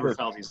nowhere. Yeah,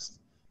 Aberfeldy's.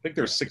 I think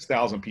there's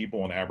 6,000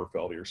 people in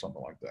Aberfeldy or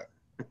something like that.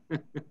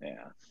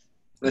 Yeah.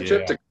 The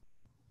trip to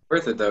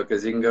worth it though,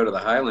 because you can go to the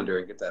Highlander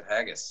and get that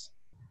haggis.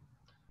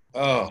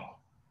 Oh.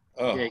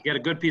 Yeah, you get a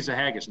good piece of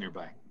haggis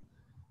nearby.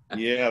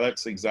 Yeah,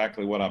 that's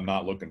exactly what I'm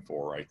not looking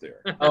for right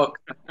there. Oh,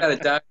 I got to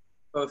dive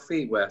both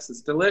feet, Wes.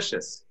 It's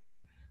delicious.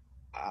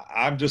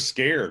 I'm just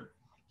scared.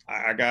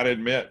 I got to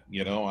admit, do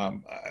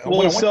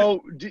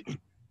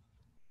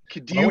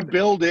you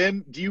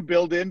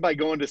build in by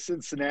going to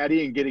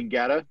Cincinnati and getting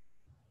Geta?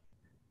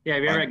 Yeah,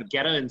 have you ever had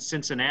Geta in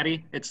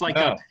Cincinnati? It's like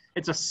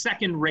it's a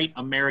second-rate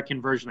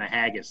American version of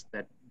haggis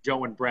that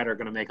Joe and Brett are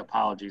going to make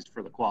apologies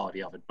for the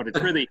quality of it, but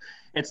it's really,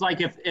 it's like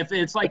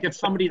if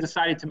somebody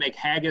decided to make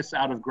haggis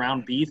out of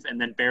ground beef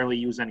and then barely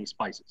use any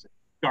spices. It's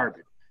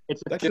garbage.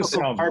 It's that just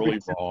sounds really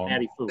wrong.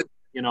 Cincinnati food.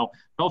 No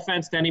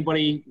offense to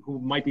anybody who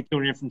might be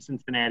tuning in from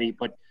Cincinnati,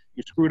 but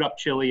you screwed up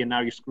chili and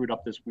now you screwed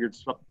up this weird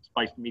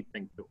spiced meat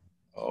thing too.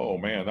 Oh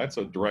man, that's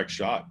a direct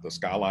shot. The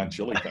Skyline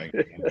chili thing.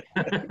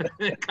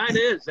 It kind of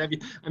is.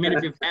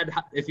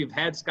 If you've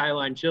had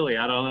Skyline chili,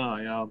 I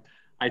don't know.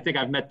 I think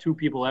I've met 2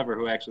 people ever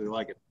who actually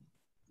like it.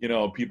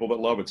 People that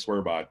love it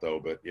swear by it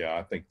though. But yeah,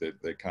 I think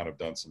that they kind of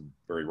done some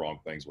very wrong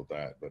things with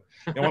that. But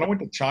when I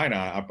went to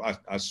China,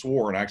 I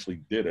swore and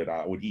actually did it.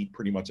 I would eat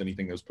pretty much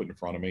anything that was put in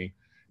front of me.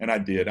 And I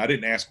did. I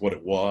didn't ask what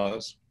it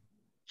was.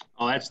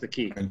 Oh, that's the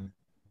key.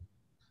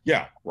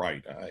 Yeah,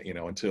 right.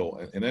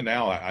 And then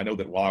now I know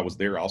that while I was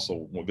there, I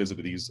also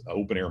visited these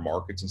open air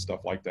markets and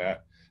stuff like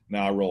that.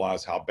 Now I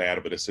realize how bad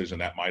of a decision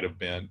that might have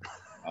been.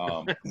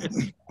 I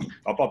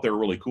thought they were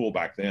really cool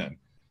back then,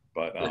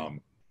 but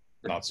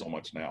not so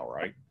much now,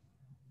 right?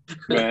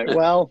 Right.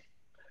 Well,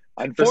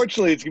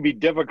 unfortunately, it's gonna be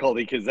difficult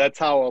because that's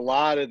how a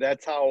lot of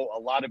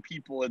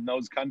people in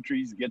those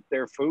countries get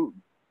their food.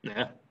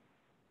 Yeah.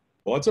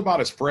 Well, it's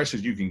about as fresh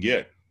as you can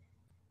get.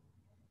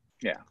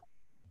 Yeah.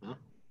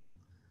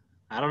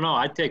 I don't know.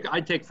 I'd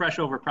take fresh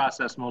over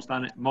processed most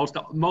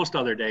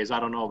other days. I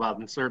don't know about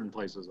in certain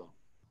places though.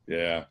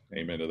 Yeah,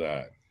 amen to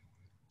that.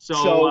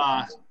 So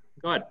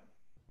go ahead.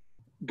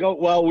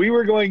 Well, we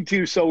were going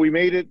to, so we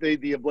made it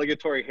the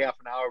obligatory half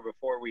an hour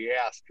before we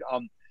asked.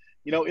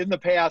 In the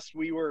past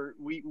we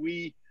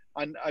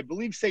on, I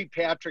believe, St.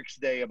 Patrick's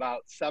Day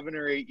about 7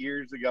 or 8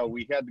 years ago,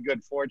 we had the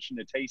good fortune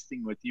of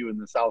tasting with you in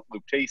the South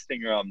Loop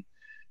tasting room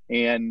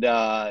and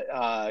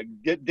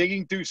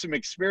digging through some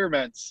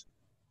experiments.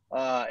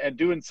 and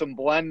doing some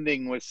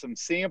blending with some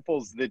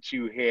samples that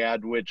you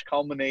had, which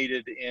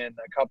culminated in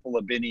a couple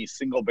of Benny's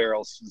single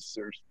barrel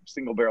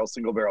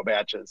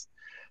batches.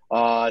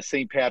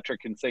 St.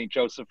 Patrick and St.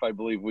 Joseph, I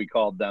believe we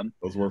called them.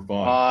 Those were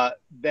fun.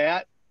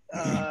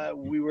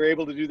 We were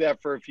able to do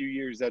that for a few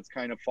years. That's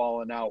kind of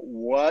fallen out.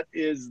 What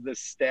is the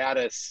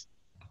status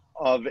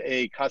of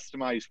a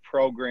customized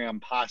program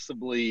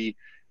possibly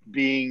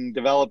being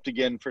developed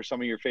again for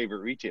some of your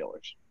favorite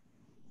retailers?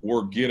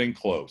 We're getting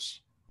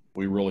close.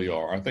 We really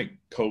are. I think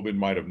COVID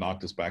might have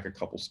knocked us back a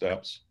couple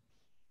steps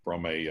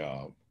from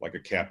like a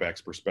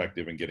CapEx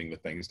perspective and getting the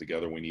things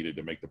together we needed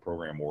to make the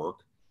program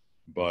work.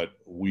 But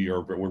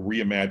we're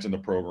reimagining the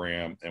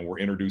program, and we're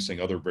introducing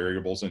other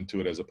variables into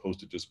it as opposed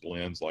to just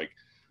blends, like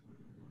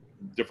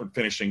different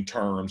finishing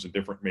terms and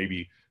different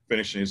maybe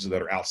finishes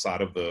that are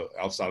outside of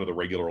the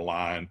regular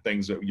line,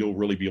 things that you'll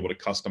really be able to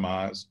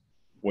customize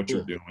what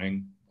you're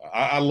doing.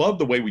 I love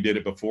the way we did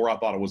it before. I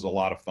thought it was a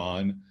lot of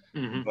fun.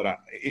 Mm-hmm. But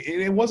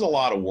it was a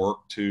lot of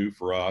work too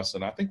for us.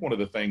 And I think one of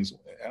the things,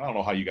 I don't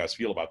know how you guys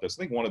feel about this,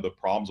 I think one of the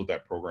problems with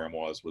that program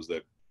was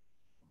that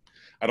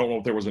I don't know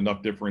if there was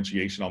enough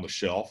differentiation on the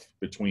shelf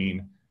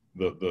between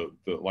the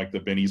like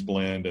the Benny's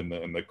blend and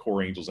the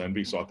Core Angels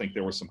Envy. So I think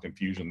there was some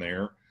confusion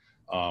there.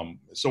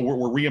 So we're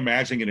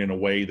reimagining it in a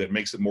way that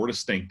makes it more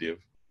distinctive,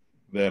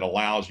 that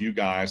allows you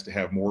guys to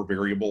have more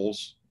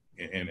variables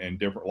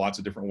and lots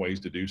of different ways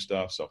to do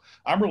stuff. So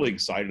I'm really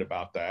excited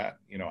about that.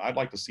 You know, I'd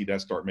like to see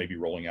that start maybe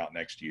rolling out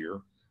next year.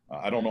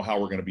 I don't know how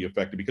we're going to be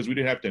affected, because we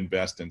did have to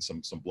invest in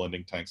some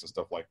blending tanks and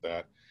stuff like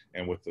that.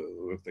 And with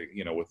the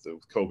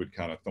COVID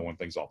kind of throwing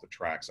things off the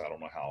tracks, I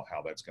don't know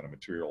how that's going to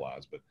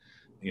materialize. But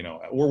you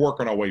know, we're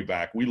working our way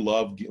back. We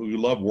love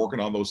working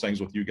on those things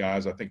with you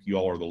guys. I think you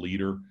all are the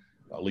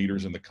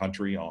leaders in the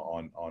country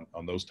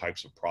on those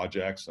types of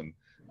projects, and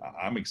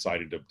I'm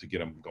excited to get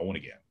them going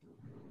again.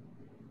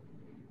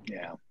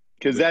 Yeah,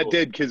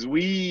 because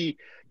we,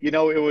 you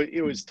know,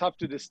 it was tough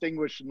to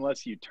distinguish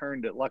unless you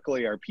turned it.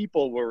 Luckily, our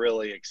people were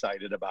really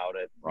excited about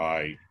it.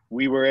 Right.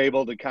 We were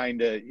able to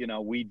kind of, you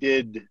know, we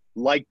did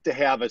like to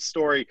have a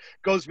story.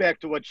 Goes back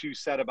to what you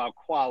said about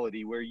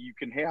quality, where you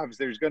can have,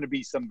 there's going to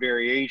be some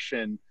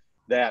variation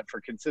that for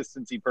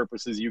consistency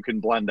purposes you can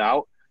blend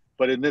out.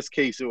 But in this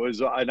case, it was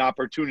an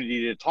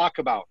opportunity to talk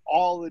about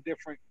all the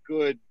different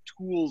good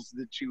tools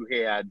that you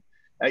had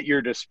at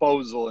your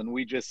disposal, and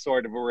we just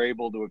sort of were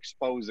able to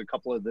expose a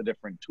couple of the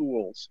different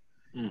tools,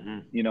 mm-hmm.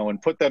 you know, and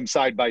put them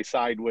side by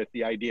side with,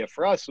 the idea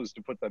for us was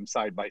to put them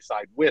side by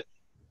side with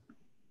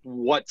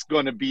what's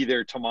going to be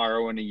there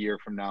tomorrow and a year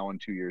from now and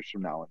 2 years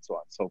from now and so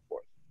on and so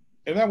forth.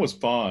 And that was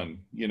fun.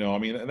 You know, I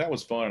mean, that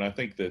was fun. I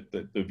think that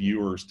the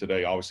viewers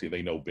today, obviously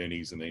they know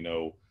Benny's, and they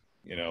know,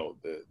 you know,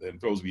 and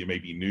those of you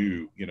maybe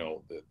new, you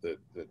know, that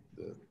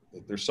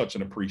there's such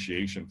an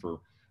appreciation for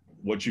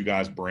what you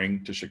guys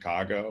bring to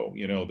Chicago,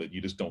 you know, that you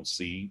just don't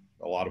see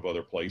a lot of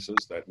other places,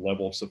 that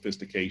level of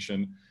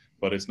sophistication.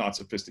 But it's not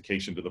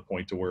sophistication to the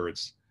point to where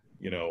it's,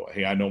 you know,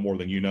 hey, I know more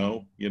than you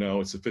know,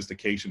 it's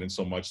sophistication in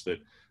so much that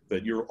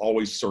you're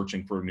always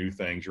searching for new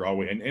things. You're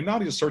always, and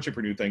not just searching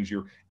for new things,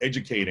 you're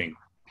educating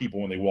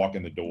people when they walk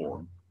in the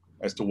door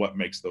as to what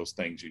makes those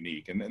things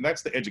unique. And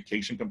that's the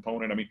education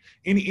component. I mean,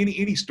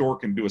 any store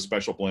can do a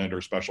special blend or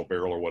a special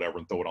barrel or whatever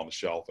and throw it on the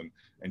shelf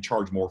and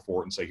charge more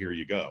for it and say, here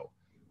you go.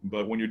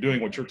 But when you're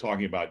doing what you're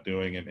talking about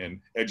doing and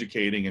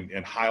educating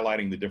and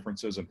highlighting the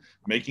differences and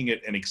making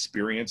it an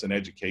experience and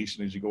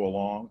education as you go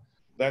along,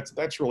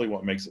 that's really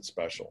what makes it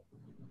special.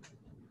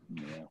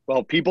 Yeah.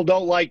 Well, people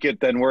don't like it,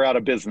 then we're out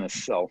of business.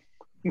 So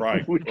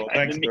right. Well,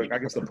 thanks. I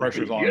guess the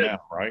pressure's on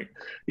now, right?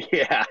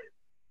 Yeah.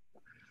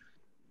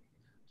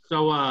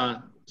 So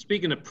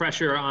speaking of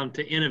pressure on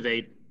to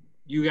innovate,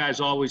 you guys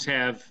always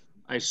have,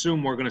 I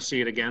assume we're going to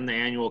see it again, the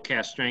annual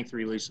Cask Strength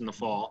release in the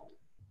fall.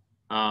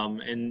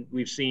 And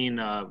we've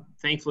seen,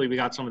 thankfully, we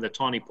got some of the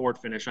tawny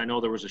port finish. I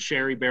know there was a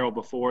sherry barrel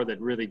before that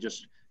really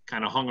just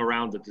kind of hung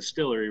around the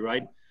distillery,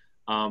 right?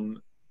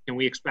 Can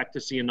we expect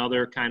to see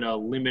another kind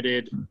of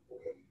limited,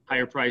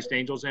 higher-priced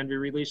Angel's Envy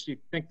release, you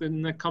think,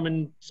 in the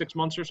coming 6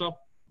 months or so?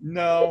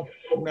 No,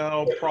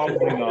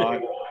 probably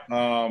not.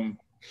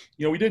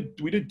 You know, we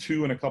did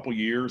two in a couple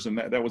years, and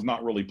that was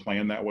not really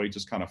planned that way. It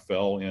just kind of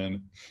fell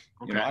in.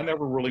 Okay. You know, I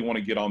never really want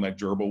to get on that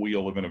gerbil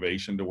wheel of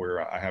innovation to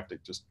where I have to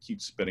just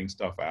keep spitting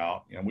stuff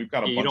out. You know, we've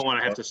got you don't want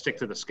to have to stick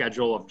to the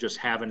schedule of just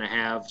having to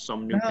have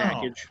some new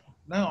package.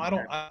 No, I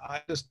don't.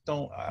 I just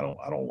don't. I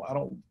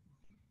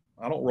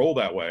don't roll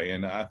that way.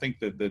 And I think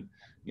that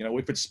you know,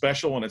 if it's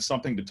special and it's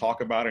something to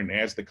talk about and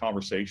adds the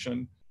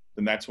conversation,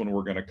 then that's when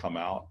we're going to come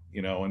out.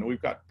 You know, and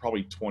we've got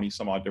probably 20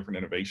 some odd different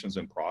innovations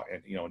in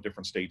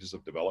different stages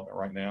of development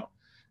right now,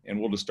 and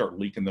we'll just start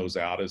leaking those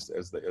out as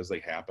they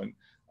happen.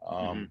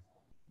 Mm-hmm.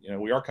 You know,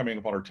 we are coming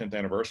up on our 10th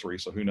anniversary,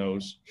 so who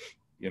knows?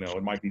 You know,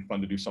 it might be fun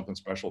to do something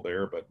special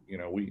there, but you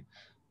know,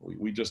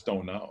 we just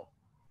don't know.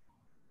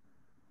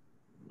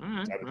 All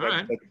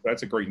right.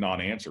 That's a great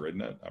non-answer,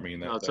 isn't it? I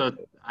mean,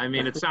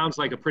 it sounds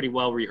like a pretty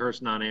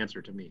well-rehearsed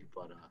non-answer to me.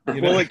 But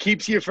well, it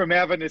keeps you from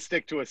having to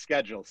stick to a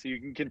schedule, so you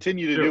can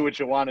continue to do what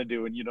you want to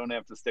do, and you don't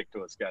have to stick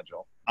to a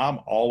schedule. I'm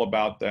all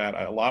about that.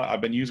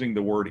 I've been using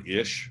the word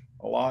 "ish"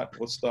 a lot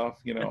with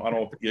stuff. I don't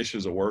know if "ish"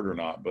 is a word or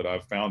not, but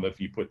I've found that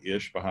if you put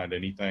 "ish" behind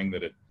anything,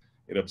 that it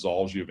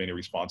absolves you of any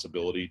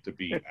responsibility to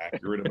be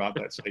accurate about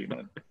that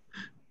statement.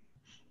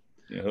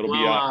 It'll be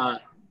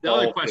out. The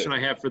other question I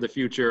have for the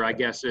future, I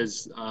guess,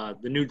 is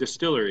the new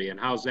distillery, and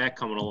how's that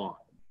coming along?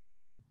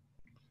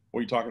 What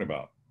are you talking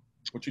about?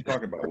 What you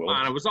talking about, Will?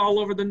 It was all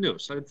over the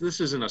news. This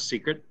isn't a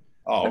secret.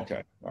 Oh,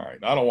 okay. All right.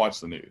 I don't watch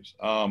the news.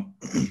 Well,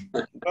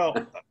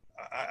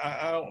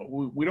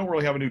 we don't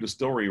really have a new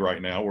distillery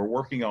right now.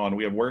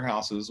 We have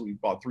warehouses. We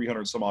bought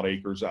 300 some odd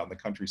acres out in the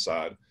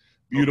countryside.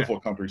 Beautiful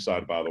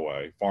countryside, by the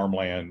way,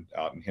 farmland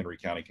out in Henry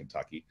County,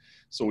 Kentucky.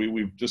 So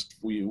we've just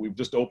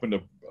opened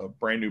a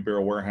brand new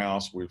barrel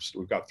warehouse.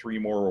 We've got 3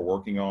 more we're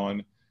working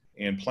on,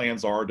 and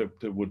plans are to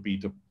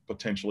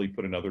potentially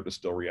put another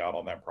distillery out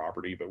on that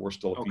property, but we're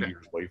still a few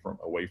years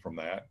away from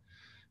that.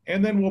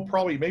 And then we'll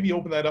probably maybe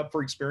open that up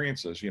for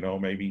experiences,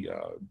 maybe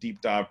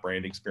deep dive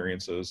brand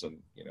experiences and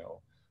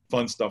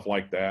fun stuff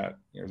like that.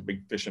 There's a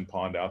big fishing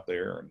pond out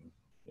there, and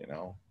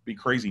be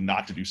crazy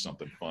not to do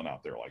something fun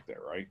out there like that,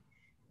 right?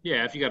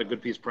 Yeah, if you got a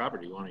good piece of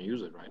property, you want to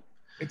use it, right?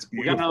 It's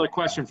beautiful. We got another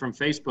question from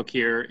Facebook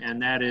here,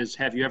 and that is,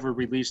 have you ever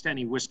released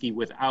any whiskey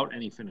without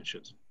any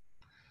finishes?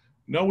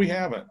 No, we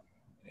haven't.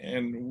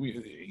 And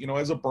we,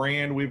 as a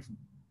brand, we've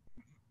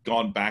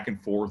gone back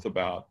and forth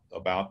about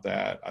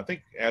that. I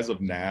think as of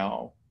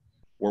now,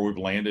 where we've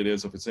landed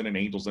is if it's in an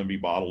Angel's Envy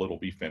bottle, it'll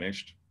be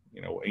finished.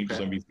 Angel's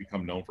Envy's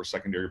become known for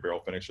secondary barrel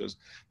finishes.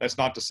 That's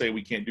not to say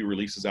we can't do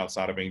releases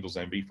outside of Angel's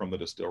Envy from the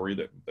distillery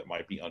that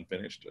might be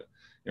unfinished.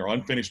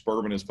 Unfinished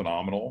bourbon is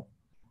phenomenal.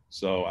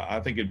 So I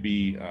think it'd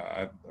be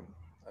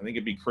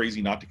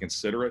crazy not to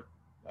consider it.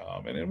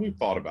 And we've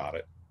thought about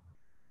it.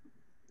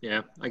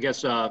 Yeah, I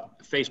guess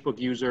Facebook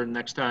user,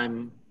 next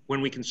time when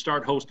we can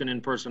start hosting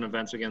in-person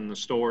events again in the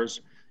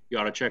stores, you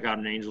ought to check out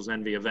an Angel's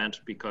Envy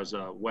event because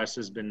Wes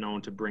has been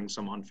known to bring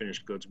some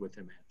unfinished goods with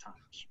him at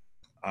times.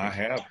 I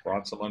have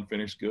brought some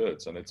unfinished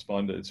goods, and it's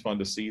fun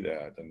to see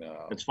that, and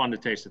it's fun to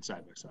taste it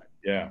side by side.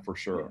 Yeah, for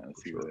sure. Yeah,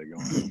 see where they're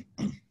going.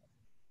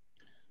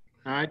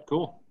 All right,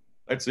 cool.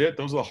 That's it.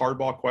 Those are the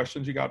hardball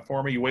questions you got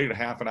for me. You waited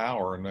half an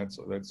hour, and that's.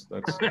 You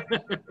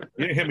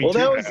didn't hit me. Well,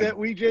 that was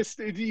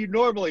it.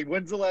 Normally.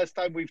 When's the last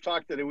time we've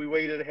talked that we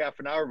waited a half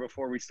an hour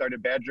before we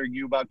started badgering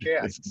you about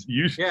casks?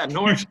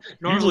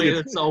 Normally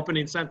it's the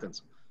opening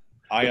sentence.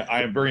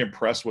 I am very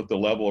impressed with the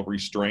level of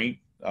restraint.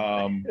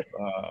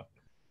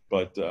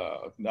 But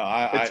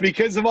no, it's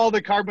because of all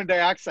the carbon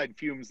dioxide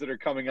fumes that are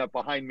coming up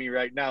behind me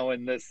right now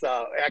in this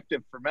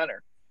active fermenter.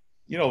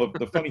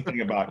 The funny thing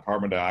about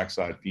carbon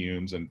dioxide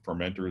fumes and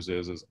fermenters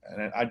is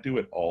and I do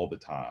it all the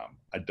time.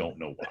 I don't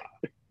know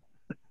why.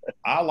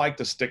 I like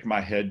to stick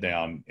my head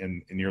down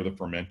near the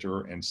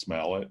fermenter and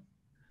smell it,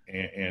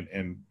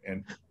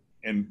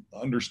 and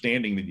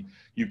understanding that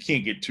you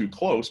can't get too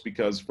close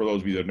because for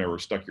those of you that have never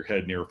stuck your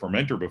head near a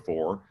fermenter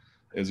before,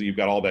 is you've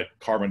got all that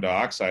carbon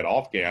dioxide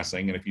off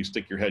gassing, and if you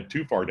stick your head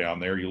too far down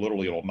there,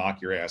 it'll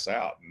knock your ass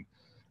out. And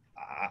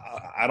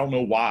I don't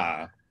know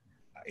why.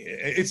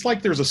 It's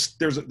like there's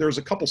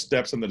a couple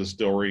steps in the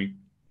distillery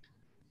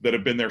that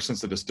have been there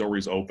since the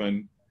distillery's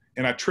open,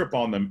 and I trip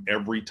on them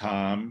every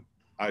time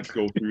I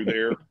go through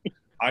there.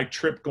 I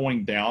trip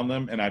going down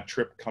them, and I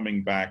trip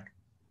coming back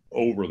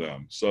over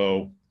them.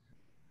 So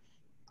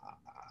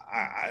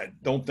I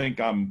don't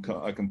think I'm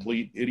a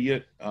complete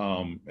idiot,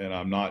 and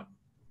I'm not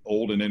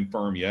old and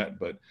infirm yet,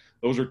 but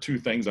those are 2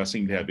 things I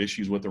seem to have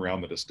issues with around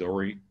the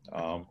distillery.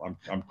 I'm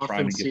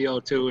trying to get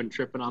CO2 and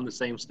tripping on the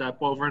same step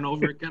over and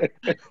over again.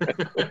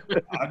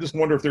 I just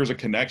wonder if there's a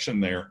connection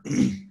there.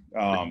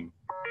 I'll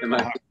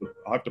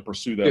have to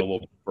pursue that a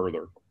little bit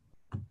further.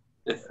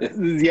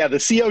 Yeah, the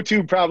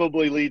CO2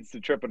 probably leads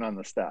to tripping on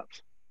the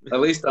steps. At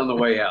least on the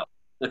way out.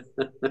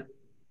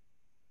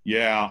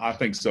 Yeah, I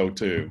think so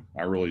too.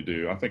 I really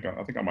do. I think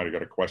I might have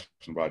got a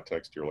question by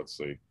text here. Let's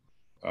see.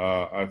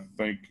 I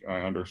think I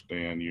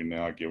understand you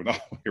now.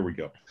 Here we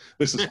go.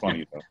 This is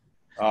funny though.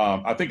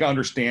 I think I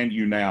understand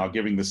you now.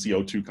 Giving the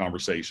CO2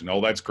 conversation.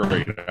 Oh, that's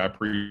great. I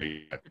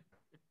appreciate it.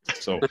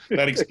 So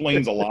that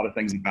explains a lot of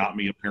things about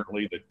me.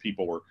 Apparently, that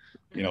people were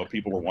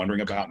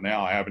wondering about.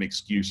 Now I have an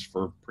excuse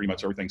for pretty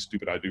much everything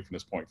stupid I do from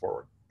this point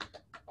forward.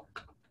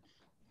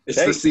 It's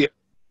the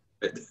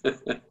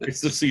CO2.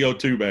 It's the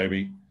CO2,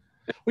 baby.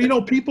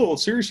 Well, people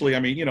seriously.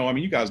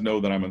 You guys know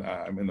that I'm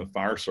in the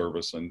fire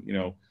service, and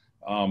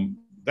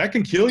that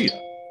can kill you.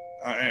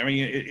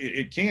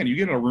 It can. You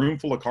get in a room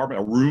full of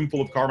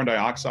carbon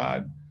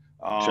dioxide.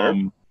 Sure.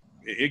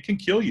 It can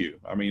kill you.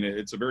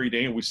 It's a very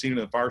dangerous. We've seen it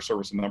in the fire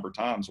service a number of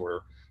times where,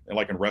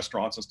 like in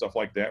restaurants and stuff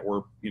like that,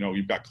 where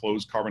you've got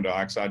closed carbon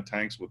dioxide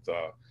tanks with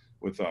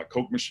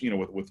Coke machine,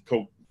 with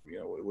Coke,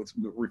 with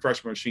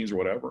refreshment machines or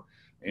whatever,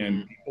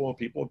 and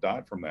people have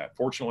died from that.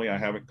 Fortunately, I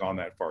haven't gone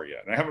that far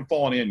yet, and I haven't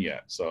fallen in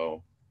yet.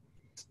 So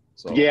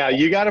So yeah,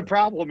 you got a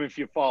problem if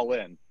you fall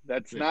in.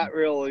 That's not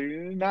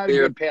a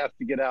good path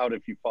to get out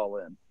if you fall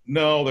in.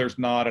 No, there's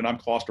not, and I'm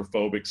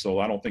claustrophobic, so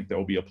I don't think that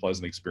will be a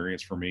pleasant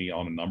experience for me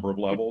on a number of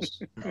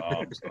levels.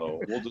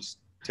 So we'll just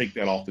take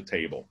that off the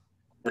table.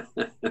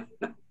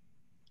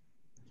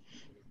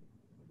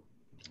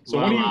 So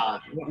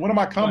when am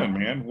I coming,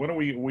 man? When are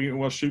we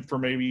will shoot for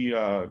maybe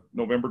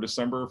November,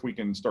 December if we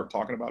can start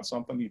talking about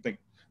something? You think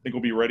we'll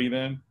be ready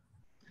then?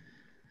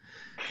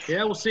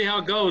 Yeah, we'll see how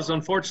it goes.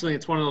 Unfortunately,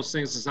 it's one of those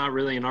things that's not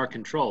really in our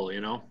control,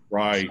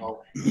 Right.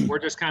 So we're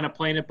just kind of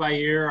playing it by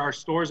ear. Our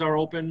stores are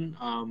open.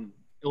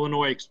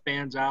 Illinois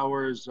expands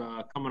hours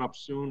coming up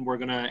soon. We're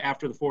gonna,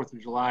 after the 4th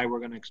of July, we're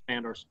gonna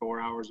expand our store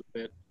hours a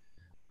bit.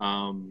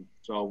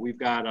 So we've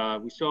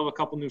got we still have a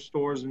couple new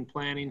stores in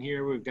planning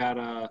here. We've got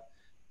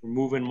we're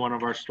moving one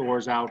of our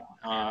stores out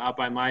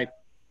by my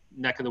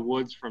neck of the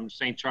woods from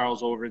St.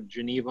 Charles over to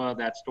Geneva.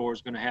 That store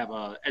is going to have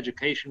a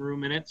education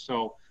room in it.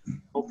 So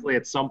hopefully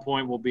at some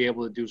point we'll be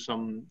able to do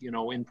some,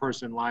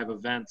 in-person live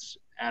events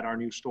at our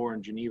new store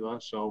in Geneva.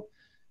 So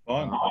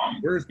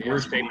where's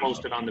stay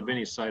posted on the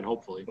Binny's site,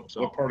 hopefully.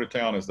 So what part of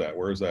town is that?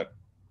 Where is that?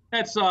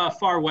 That's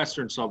far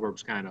western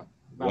suburbs, kind of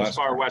about as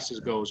far west as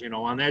goes,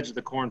 on the edge of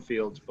the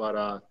cornfields,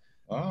 but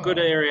good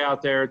area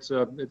out there. It's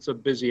a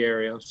busy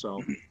area.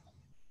 So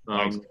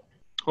nice.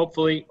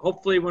 Hopefully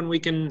when we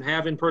can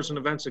have in-person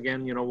events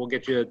again, we'll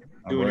get you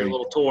doing your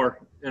little tour,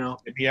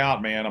 Get me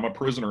out, man. I'm a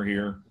prisoner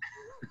here.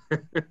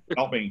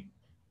 Help me,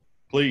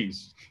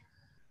 please.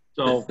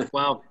 So,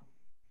 well,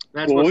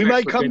 we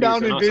might come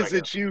down and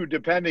visit you,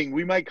 depending.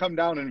 We might come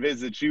down and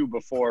visit you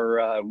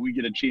before we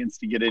get a chance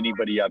to get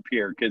anybody up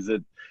here, because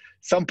at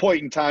some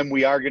point in time,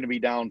 we are going to be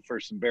down for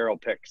some barrel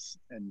picks.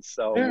 And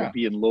so we'll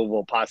be in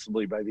Louisville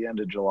possibly by the end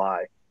of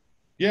July.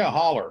 Yeah,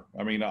 holler.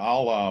 I mean,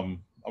 I'm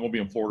going to be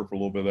in Florida for a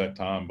little bit of that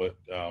time, but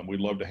we'd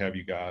love to have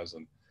you guys,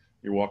 and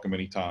you're welcome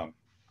anytime.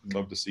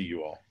 Love to see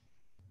you all.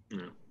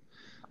 Yeah.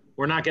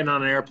 We're not getting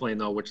on an airplane,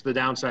 though, which the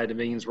downside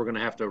means we're going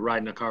to have to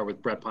ride in a car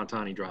with Brett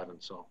Pontani driving.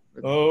 So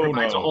it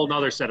provides a whole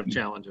other set of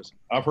challenges.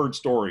 I've heard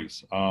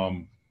stories.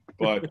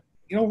 But,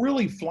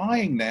 really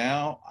flying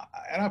now,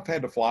 and I've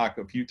had to fly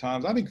a few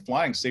times. I think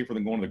flying's safer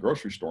than going to the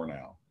grocery store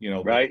now.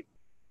 Right.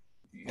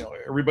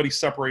 Everybody's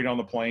separated on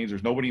the planes.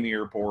 There's nobody in the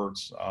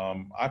airports.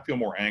 I feel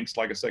more angst,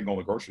 like I said, going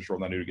to the grocery store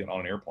than I do to get on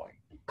an airplane.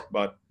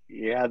 But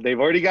yeah, they've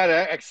already got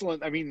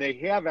excellent. I mean, they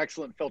have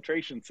excellent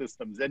filtration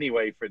systems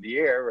anyway for the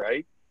air,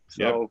 right?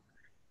 So,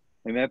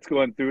 and that's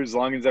going through as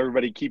long as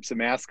everybody keeps a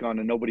mask on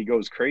and nobody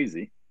goes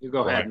crazy. You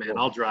go ahead, man.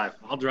 I'll drive.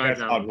 That's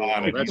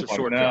down. That's a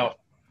short drive.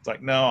 It's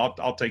like, no,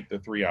 I'll take the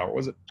 3 hour.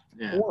 Was it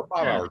 4 or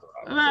 5 hours?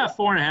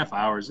 4.5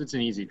 hours. It's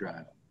an easy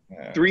drive.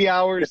 3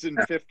 hours and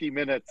 50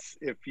 minutes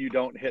if you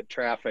don't hit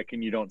traffic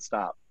and you don't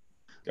stop.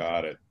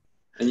 Got it.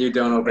 And you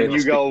don't obey. And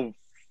you go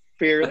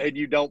fair, and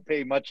you don't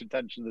pay much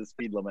attention to the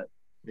speed limit.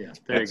 Yeah,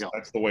 you go.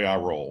 That's the way I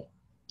roll.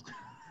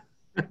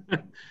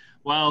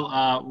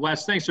 Well,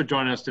 Wes, thanks for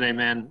joining us today,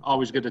 man.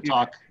 Always good to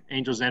talk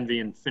Angel's Envy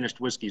and finished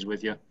whiskeys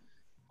with you.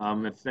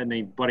 If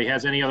anybody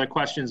has any other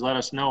questions, let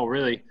us know,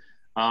 really.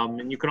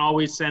 And you can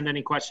always send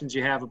any questions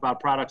you have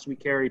about products we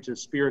carry to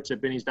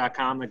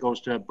spirits@binnies.com. That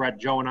goes to Brett,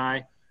 Joe, and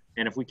I.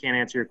 And if we can't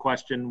answer your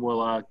question,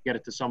 we'll get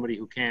it to somebody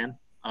who can,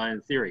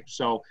 in theory.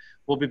 So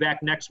we'll be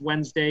back next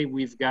Wednesday.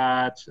 We've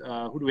got,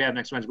 who do we have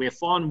next Wednesday? We have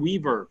Fawn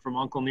Weaver from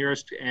Uncle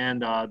Nearest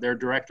and their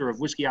director of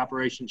whiskey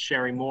operations,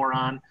 Sherry Moore,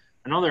 on.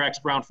 Another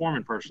ex-Brown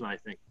Foreman person, I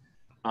think,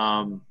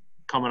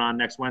 coming on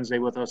next Wednesday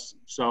with us.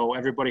 So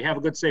everybody have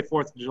a good, safe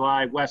 4th of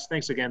July. Wes,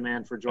 thanks again,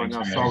 man, for joining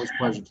us. It's always a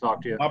pleasure to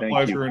talk to you. My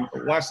pleasure. And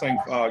last thing,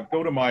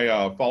 go to my,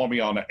 follow me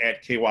on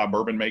 @KY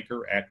Bourbon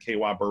Maker,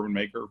 @KY Bourbon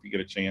Maker. If you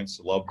get a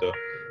chance, love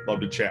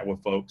to chat with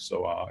folks.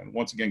 So, and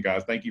once again,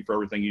 guys, thank you for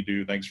everything you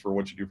do. Thanks for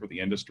what you do for the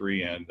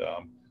industry, and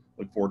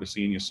look forward to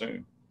seeing you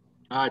soon.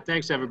 All right.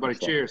 Thanks, everybody.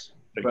 Cheers.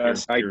 All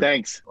right.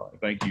 Thanks.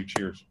 Thank you.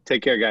 Cheers.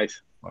 Take care,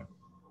 guys.